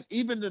never, like,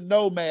 even the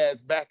nomads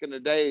back in the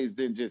days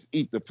didn't just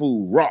eat the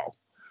food raw.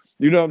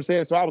 You know what I'm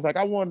saying? So I was like,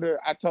 I wonder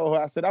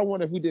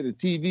if we did a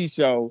TV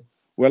show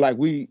where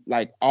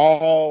like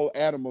all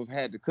animals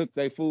had to cook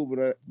their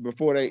food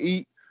before they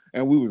eat.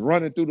 And we was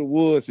running through the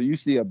woods, so you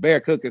see a bear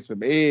cooking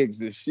some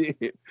eggs and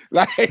shit.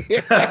 Like,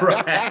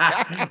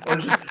 or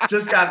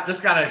just got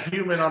a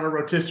human on a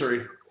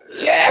rotisserie.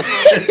 Yeah.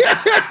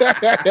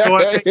 So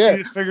I think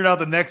we just figured out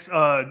the next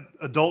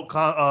adult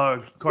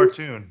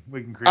cartoon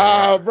we can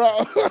create. Bro,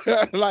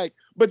 like,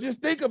 but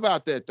just think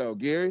about that though,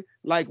 Gary.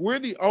 Like, we're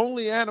the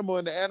only animal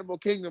in the animal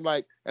kingdom.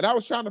 Like, and I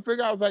was trying to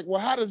figure out, I was like,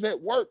 well, how does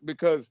that work?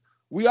 Because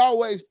we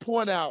always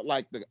point out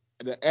like the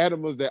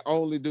animals that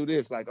only do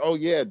this. Like, oh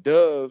yeah,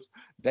 doves.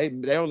 They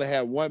only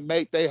have one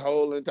mate their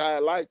whole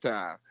entire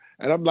lifetime.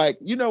 And I'm like,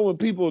 you know, when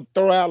people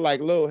throw out like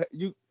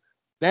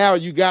now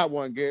you got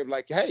one, Gary,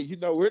 like, hey, you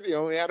know, we're the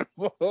only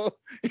animal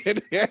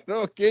in the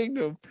animal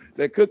kingdom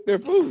that cook their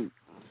food.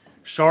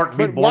 Shark.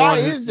 But why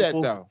is that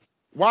though?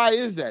 Why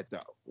is that though?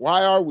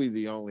 Why are we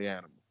the only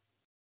animal?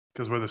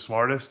 Because we're the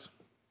smartest.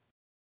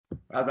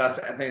 I was about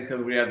to say, I think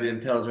because we have the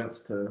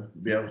intelligence to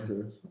be able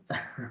to.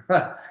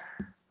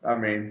 I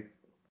mean,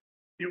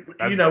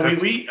 you know,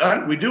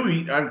 we do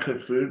eat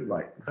uncooked food,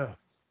 like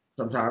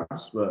sometimes,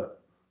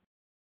 but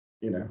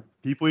you know,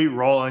 people eat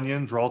raw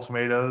onions, raw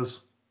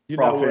tomatoes. You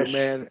know what,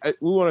 man?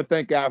 We want to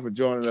thank God for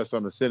joining us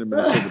on the Cinnamon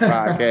and Sugar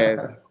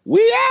Podcast. We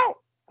out.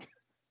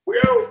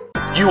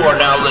 You are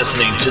now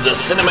listening to the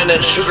Cinnamon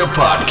and Sugar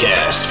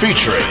Podcast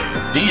featuring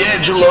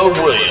D'Angelo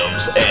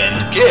Williams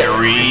and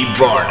Gary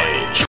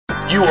Barnage.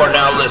 You are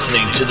now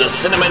listening to the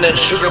Cinnamon and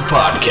Sugar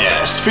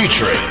Podcast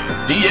featuring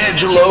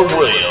D'Angelo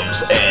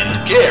Williams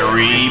and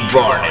Gary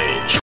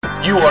Barnage.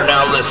 You are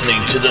now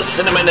listening to the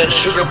Cinnamon and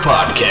Sugar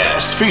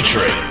Podcast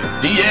featuring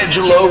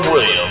D'Angelo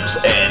Williams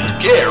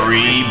and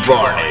Gary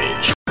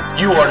Barnage.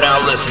 You are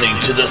now listening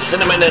to the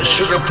Cinnamon and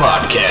Sugar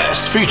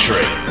Podcast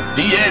featuring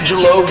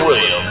D'Angelo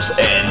Williams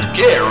and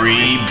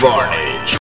Gary Barnage.